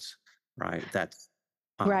words, right? That's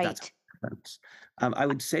Right. I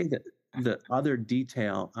would say that the other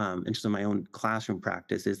detail, in just in my own classroom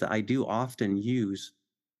practice, is that I do often use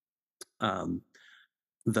um,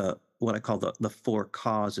 the what I call the four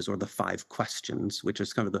causes or the five questions, which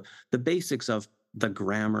is kind of the basics of the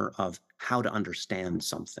grammar of how to understand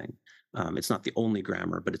something. It's not the only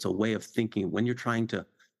grammar, but it's a way of thinking when you're trying to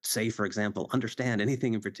say, for example, understand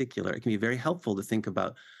anything in particular. It can be very helpful to think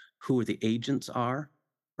about who the agents are,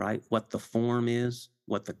 right? What the form is,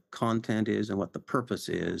 what the content is, and what the purpose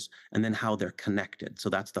is, and then how they're connected. So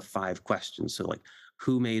that's the five questions. So like,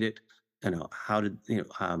 who made it? How did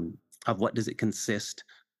of what does it consist?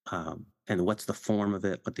 And what's the form of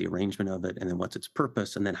it, what the arrangement of it, and then what's its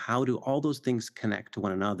purpose, and then how do all those things connect to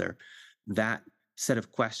one another? That set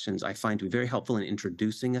of questions I find to be very helpful in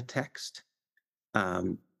introducing a text,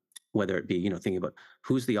 um, whether it be, thinking about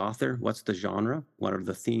who's the author, what's the genre, what are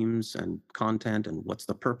the themes and content, and what's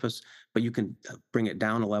the purpose. But you can bring it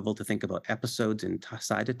down a level to think about episodes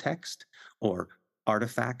inside a text, or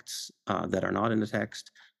artifacts that are not in the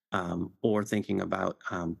text, or thinking about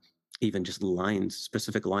even just lines,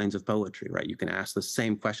 specific lines of poetry, right? You can ask the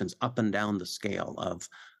same questions up and down the scale of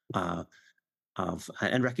of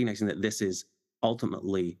and recognizing that this is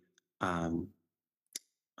ultimately um,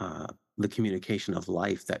 the communication of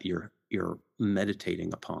life that you're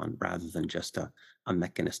meditating upon rather than just a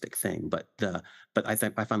mechanistic thing. But I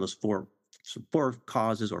think I found those four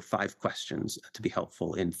causes or five questions to be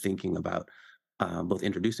helpful in thinking about both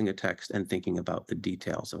introducing a text and thinking about the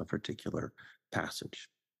details of a particular passage.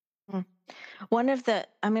 Mm.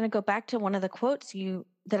 I'm going to go back to one of the quotes you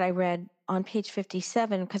that I read on page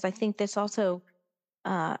 57 because I think this also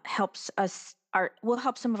helps us our will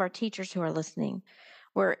help some of our teachers who are listening.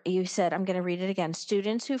 Where you said, I'm going to read it again.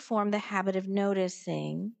 Students who form the habit of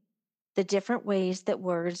noticing the different ways that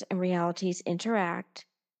words and realities interact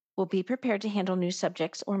will be prepared to handle new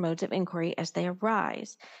subjects or modes of inquiry as they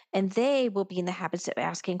arise. And they will be in the habits of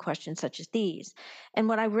asking questions such as these. And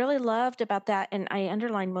what I really loved about that, and I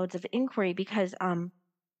underlined modes of inquiry because,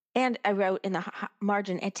 and I wrote in the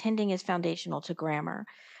margin, attending is foundational to grammar.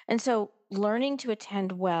 And so learning to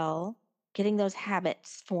attend well, getting those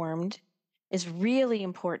habits formed is really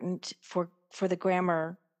important for the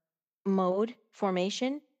grammar mode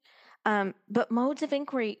formation. But modes of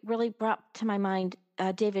inquiry really brought to my mind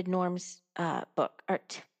David Norm's book, or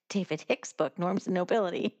David Hicks' book, Norms and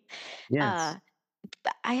Nobility. Yes. Uh,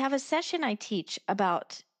 I have a session I teach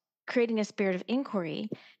about creating a spirit of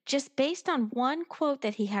inquiry just based on one quote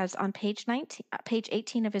that he has on page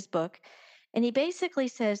 18 of his book. And he basically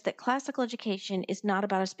says that classical education is not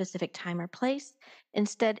about a specific time or place.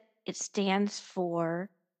 Instead, it stands for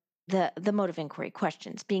the mode of inquiry,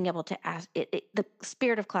 questions, being able to ask the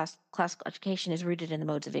spirit of classical education is rooted in the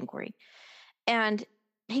modes of inquiry. And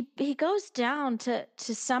he goes down to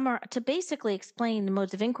basically explain the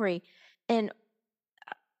modes of inquiry and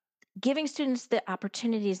giving students the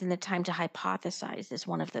opportunities and the time to hypothesize is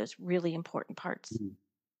one of those really important parts Mhm.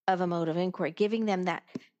 of a mode of inquiry, giving them that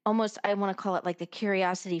almost, I want to call it like the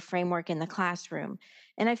curiosity framework in the classroom.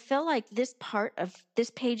 And I feel like this part of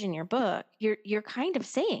this page in your book, you're kind of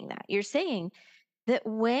saying that. You're saying that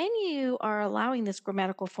when you are allowing this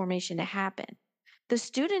grammatical formation to happen, the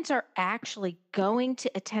students are actually going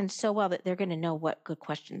to attend so well that they're going to know what good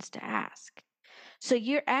questions to ask. So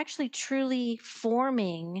you're actually truly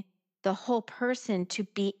forming the whole person to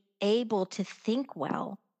be able to think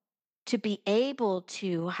well, to be able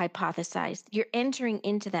to hypothesize. You're entering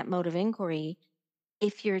into that mode of inquiry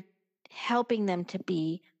if you're helping them to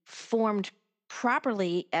be formed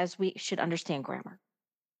properly as we should understand grammar.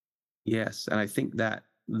 Yes, and I think that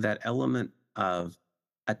that element of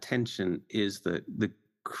attention is the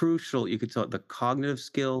crucial, you could call it the cognitive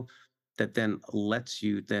skill that then lets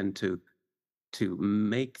you then to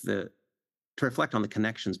make the to reflect on the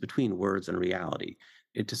connections between words and reality.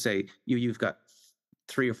 To say you've got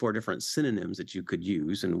three or four different synonyms that you could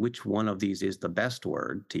use, and which one of these is the best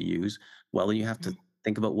word to use. Well, then you have to Mhm,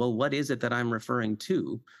 think about, well, what is it that I'm referring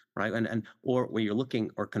to, right? And or when you're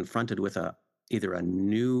looking or confronted with a either a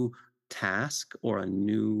new task or a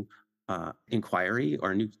new inquiry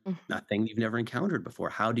or a new mhm, thing you've never encountered before,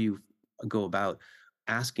 how do you go about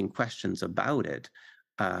asking questions about it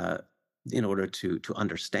uh, in order to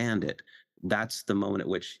understand it? That's the moment at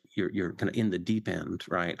which you're kind of in the deep end,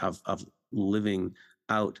 right, of living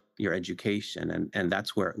out your education, and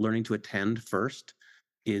that's where learning to attend first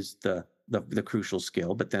is the crucial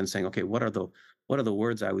skill, but then saying, okay, what are the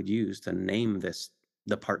words I would use to name this,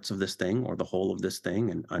 the parts of this thing or the whole of this thing,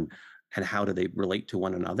 and how do they relate to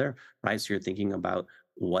one another, right? So you're thinking about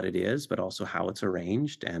what it is, but also how it's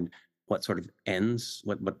arranged and what sort of ends,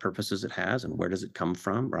 what purposes it has, and where does it come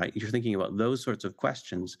from, right? You're thinking about those sorts of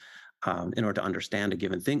questions in order to understand a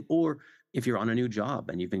given thing. Or if you're on a new job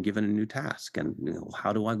and you've been given a new task, and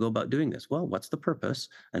how do I go about doing this? Well, what's the purpose,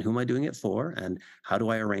 and who am I doing it for, and how do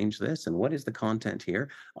I arrange this, and what is the content here?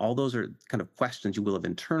 All those are kind of questions you will have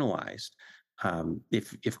internalized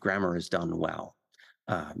if grammar is done well.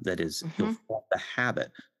 That is, you'll mhm. form the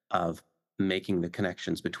habit of making the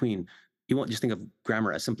connections between. You won't just think of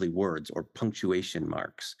grammar as simply words or punctuation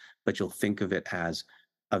marks, but you'll think of it as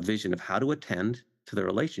a vision of how to attend to the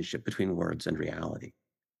relationship between words and reality.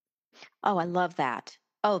 Oh, I love that.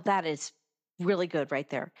 Oh, that is really good right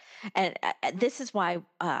there. And this is why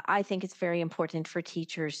I think it's very important for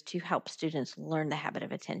teachers to help students learn the habit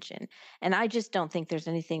of attention. And I just don't think there's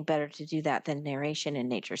anything better to do that than narration and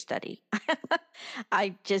nature study.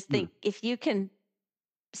 I just Hmm. think if you can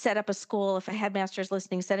set up a school, if a headmaster's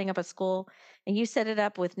listening, setting up a school, and you set it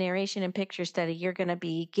up with narration and picture study, you're going to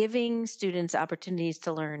be giving students opportunities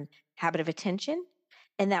to learn habit of attention,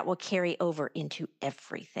 and that will carry over into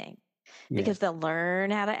everything because Yes. they'll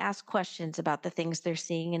learn how to ask questions about the things they're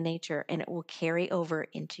seeing in nature, and it will carry over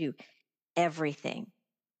into everything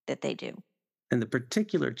that they do. And the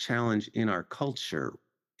particular challenge in our culture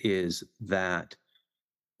is that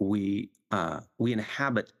we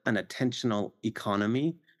inhabit an attentional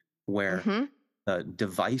economy where Hmm.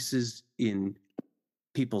 devices in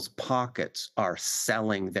people's pockets are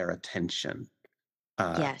selling their attention.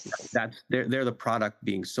 Yes. That's they're the product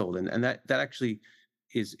being sold, and that actually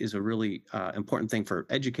is a really important thing for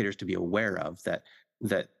educators to be aware of. That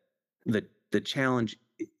the challenge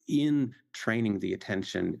in training the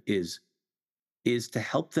attention is to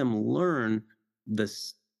help them learn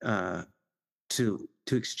this to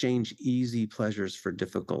exchange easy pleasures for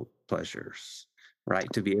difficult pleasures,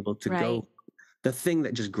 right? To be able to Right. go the thing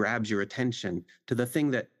that just grabs your attention to the thing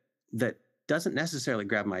that doesn't necessarily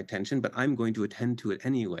grab my attention, but I'm going to attend to it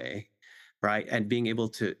anyway, right? And being able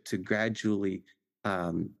to gradually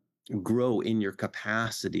um, grow in your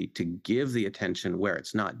capacity to give the attention where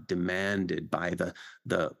it's not demanded by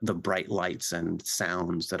the bright lights and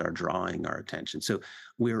sounds that are drawing our attention. So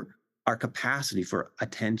we're our capacity for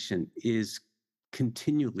attention is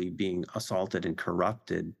continually being assaulted and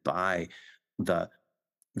corrupted by the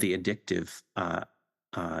the addictive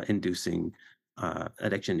inducing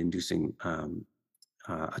addiction inducing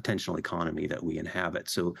attentional economy that we inhabit.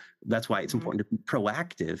 So that's why it's Hmm. important to be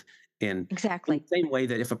proactive in Exactly. the same way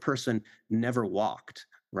that if a person never walked,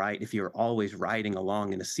 right? If you're always riding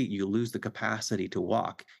along in a seat, you lose the capacity to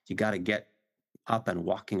walk. You got to get up and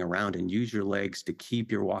walking around and use your legs to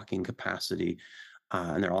keep your walking capacity.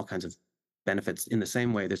 And there are all kinds of benefits. In the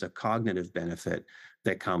same way, there's a cognitive benefit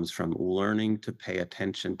that comes from learning to pay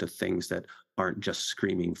attention to things that aren't just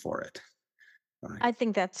screaming for it. Right. I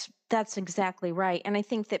think that's exactly right. And I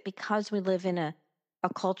think that because we live in a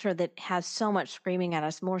culture that has so much screaming at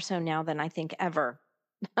us, more so now than I think ever,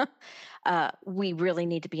 we really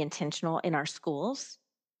need to be intentional in our schools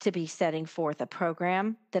to be setting forth a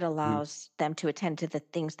program that Mhm. allows them to attend to the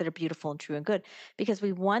things that are beautiful and true and good, because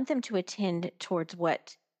we want them to attend towards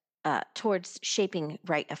towards shaping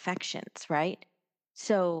right affections, right?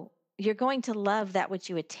 So you're going to love that which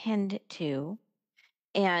you attend to,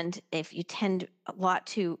 and if you tend a lot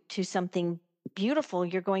to something beautiful,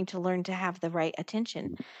 you're going to learn to have the right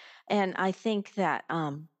attention. And I think that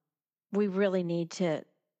we really need to,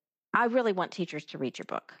 I really want teachers to read your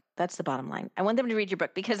book. That's the bottom line. I want them to read your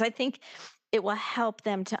book because I think it will help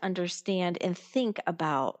them to understand and think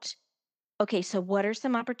about, okay, so what are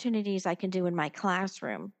some opportunities I can do in my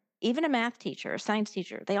classroom? Even a math teacher, a science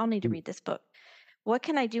teacher, they all need to Mhm. read this book. What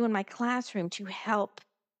can I do in my classroom to help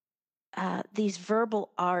these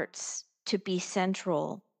verbal arts to be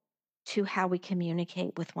central to how we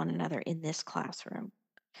communicate with one another in this classroom?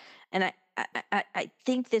 And I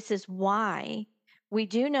think this is why we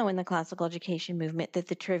do know in the classical education movement that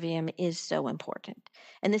the trivium is so important.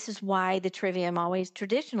 And this is why the trivium always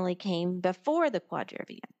traditionally came before the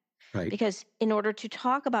quadrivium. Right. Because in order to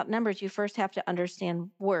talk about numbers, you first have to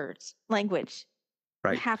understand words, language. You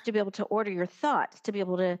Right. have to be able to order your thoughts to be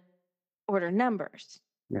able to order numbers.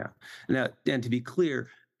 Yeah. Now, and to be clear,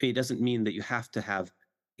 it doesn't mean that you have to have,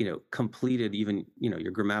 completed even,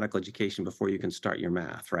 your grammatical education before you can start your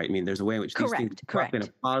math, right? I mean, there's a way in which these things Correct, work in a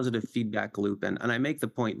correct. positive feedback loop. And I make the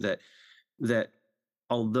point that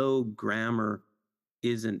although grammar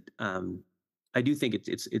isn't, I do think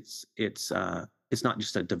it's not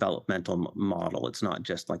just a developmental model. It's not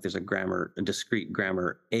just like there's a discrete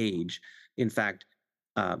grammar age. In fact,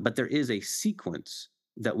 but there is a sequence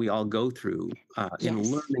that we all go through in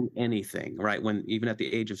Yes. learning anything, right? When even at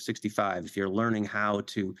the age of 65, if you're learning how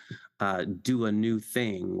to do a new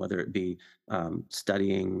thing, whether it be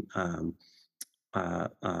studying uh,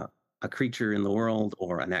 uh, a creature in the world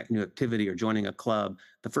or new activity or joining a club,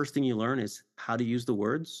 the first thing you learn is how to use the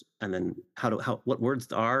words, and then how what words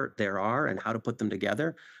there are and how to put them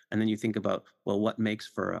together. And then you think about, well, what makes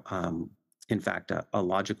for in fact a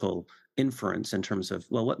logical inference in terms of,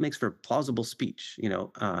 well, what makes for plausible speech,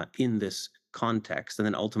 in this context. And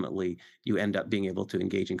then ultimately you end up being able to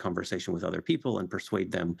engage in conversation with other people and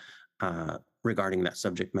persuade them regarding that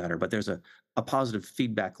subject matter. But there's a positive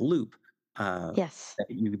feedback loop uh, Yes. that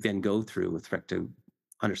you then go through with respect to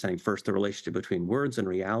understanding first the relationship between words and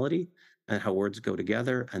reality and how words go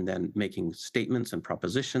together, and then making statements and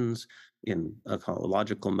propositions in a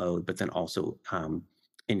logical mode, but then also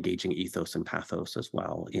engaging ethos and pathos as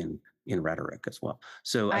well in rhetoric as well.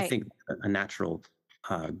 So I I think a natural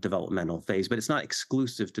developmental phase, but it's not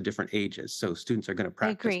exclusive to different ages. So students are going to I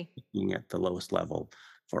practice agree. being at the lowest level,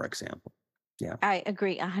 for example. Yeah. I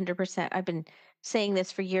agree 100%. I've been saying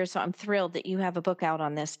this for years, so I'm thrilled that you have a book out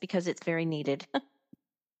on this because it's very needed.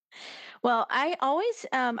 Well, I always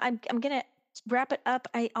I'm going to wrap it up.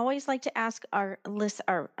 I always like to ask our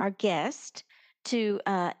guest to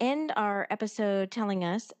end our episode telling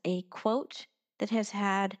us a quote that has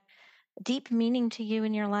had deep meaning to you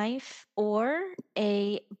in your life, or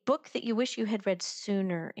a book that you wish you had read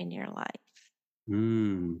sooner in your life.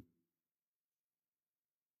 Mm,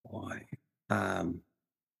 boy. Um,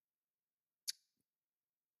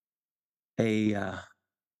 a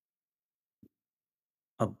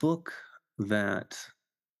a book that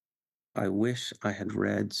I wish I had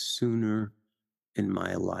read sooner in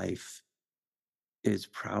my life is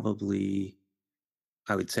probably,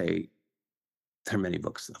 I would say, there are many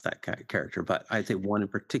books of that character, but I'd say one in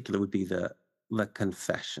particular would be the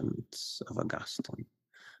Confessions of Augustine.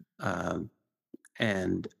 Um,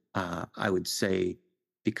 and I would say,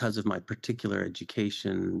 because of my particular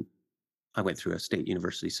education, I went through a state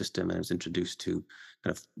university system and I was introduced to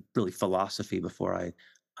kind of really philosophy before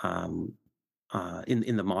um,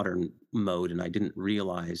 in the modern mode, and I didn't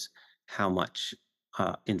realize how much,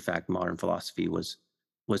 in fact, modern philosophy was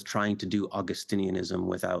trying to do Augustinianism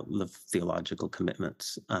without the theological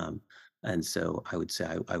commitments. And so, I would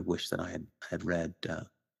say I wish that I had read,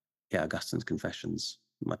 yeah, Augustine's Confessions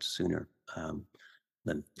much sooner.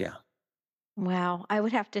 Than yeah, Wow, I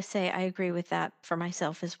would have to say I agree with that for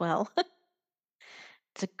myself as well.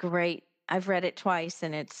 It's a great. I've read it twice,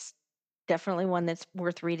 and it's definitely one that's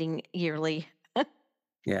worth reading yearly.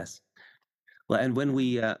 yes. Well, and when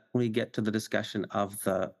we get to the discussion of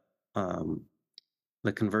um,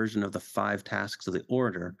 the conversion of the 5 tasks of the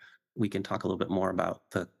orator, we can talk a little bit more about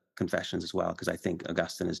the confessions as well, because I think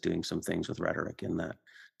Augustine is doing some things with rhetoric in that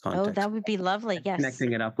Oh, context, that would be lovely. Yes,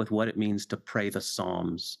 connecting it up with what it means to pray the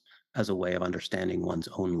Psalms as a way of understanding one's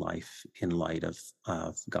own life in light of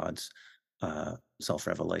God's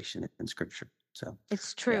self-revelation in Scripture. So,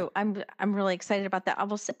 it's yeah. true. I'm really excited about that.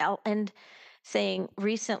 I'll end saying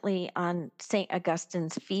recently on Saint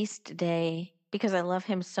Augustine's feast day, because I love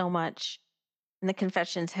him so much, and the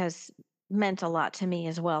Confessions has meant a lot to me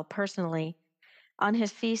as well personally. On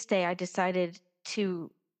his feast day, I decided to.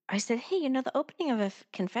 I said, "Hey, the opening of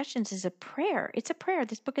Confessions is a prayer. It's a prayer.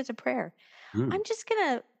 This book is a prayer. Mm, I'm just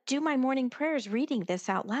gonna do my morning prayers reading this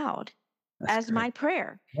out loud that's as great. my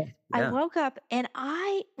prayer." Yeah. I Yeah. woke up and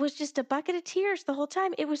I was just a bucket of tears the whole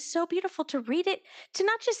time. It was so beautiful to read it, to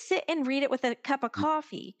not just sit and read it with a cup of Mm,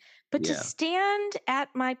 coffee, but to yeah. stand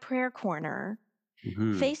at my prayer corner,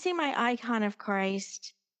 Mhm. facing my icon of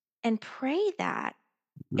Christ, and pray that.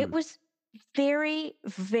 It Mm. was very,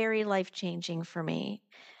 very life changing for me.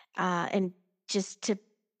 And just to,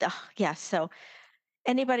 yeah. So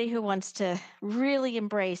anybody who wants to really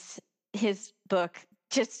embrace his book,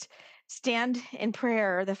 just stand in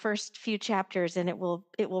prayer the first few chapters, and it will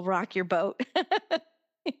rock your boat.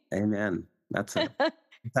 Amen. That's how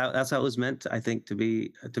it was meant, I think, to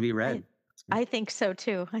be I read. I think so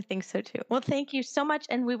too. I think so too. Well, thank you so much,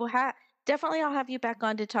 and we will have definitely. I'll have you back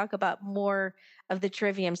on to talk about more of the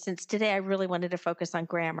trivium, since today I really wanted to focus on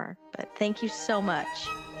grammar. But thank you so much.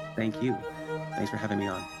 Thank you. Thanks for having me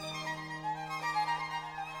on.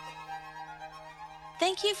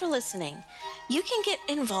 Thank you for listening. You can get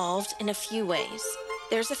involved in a few ways.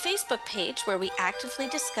 There's a Facebook page where we actively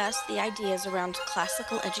discuss the ideas around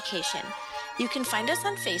classical education. You can find us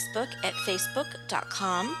on Facebook at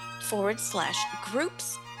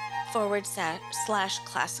facebook.com/groups//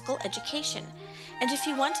 classical education. And if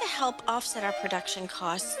you want to help offset our production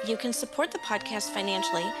costs, you can support the podcast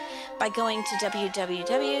financially by going to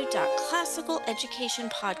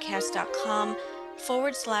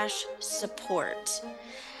www.classicaleducationpodcast.com/support.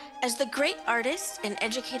 As the great artist and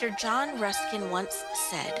educator John Ruskin once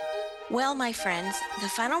said, "Well, my friends, the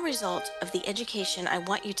final result of the education I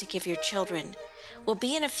want you to give your children will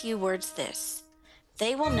be in a few words this: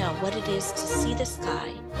 they will know what it is to see the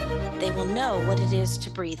sky, they will know what it is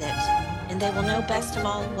to breathe it, and they will know best of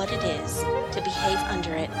all what it is to behave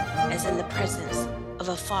under it as in the presence of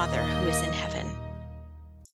a Father who is in heaven."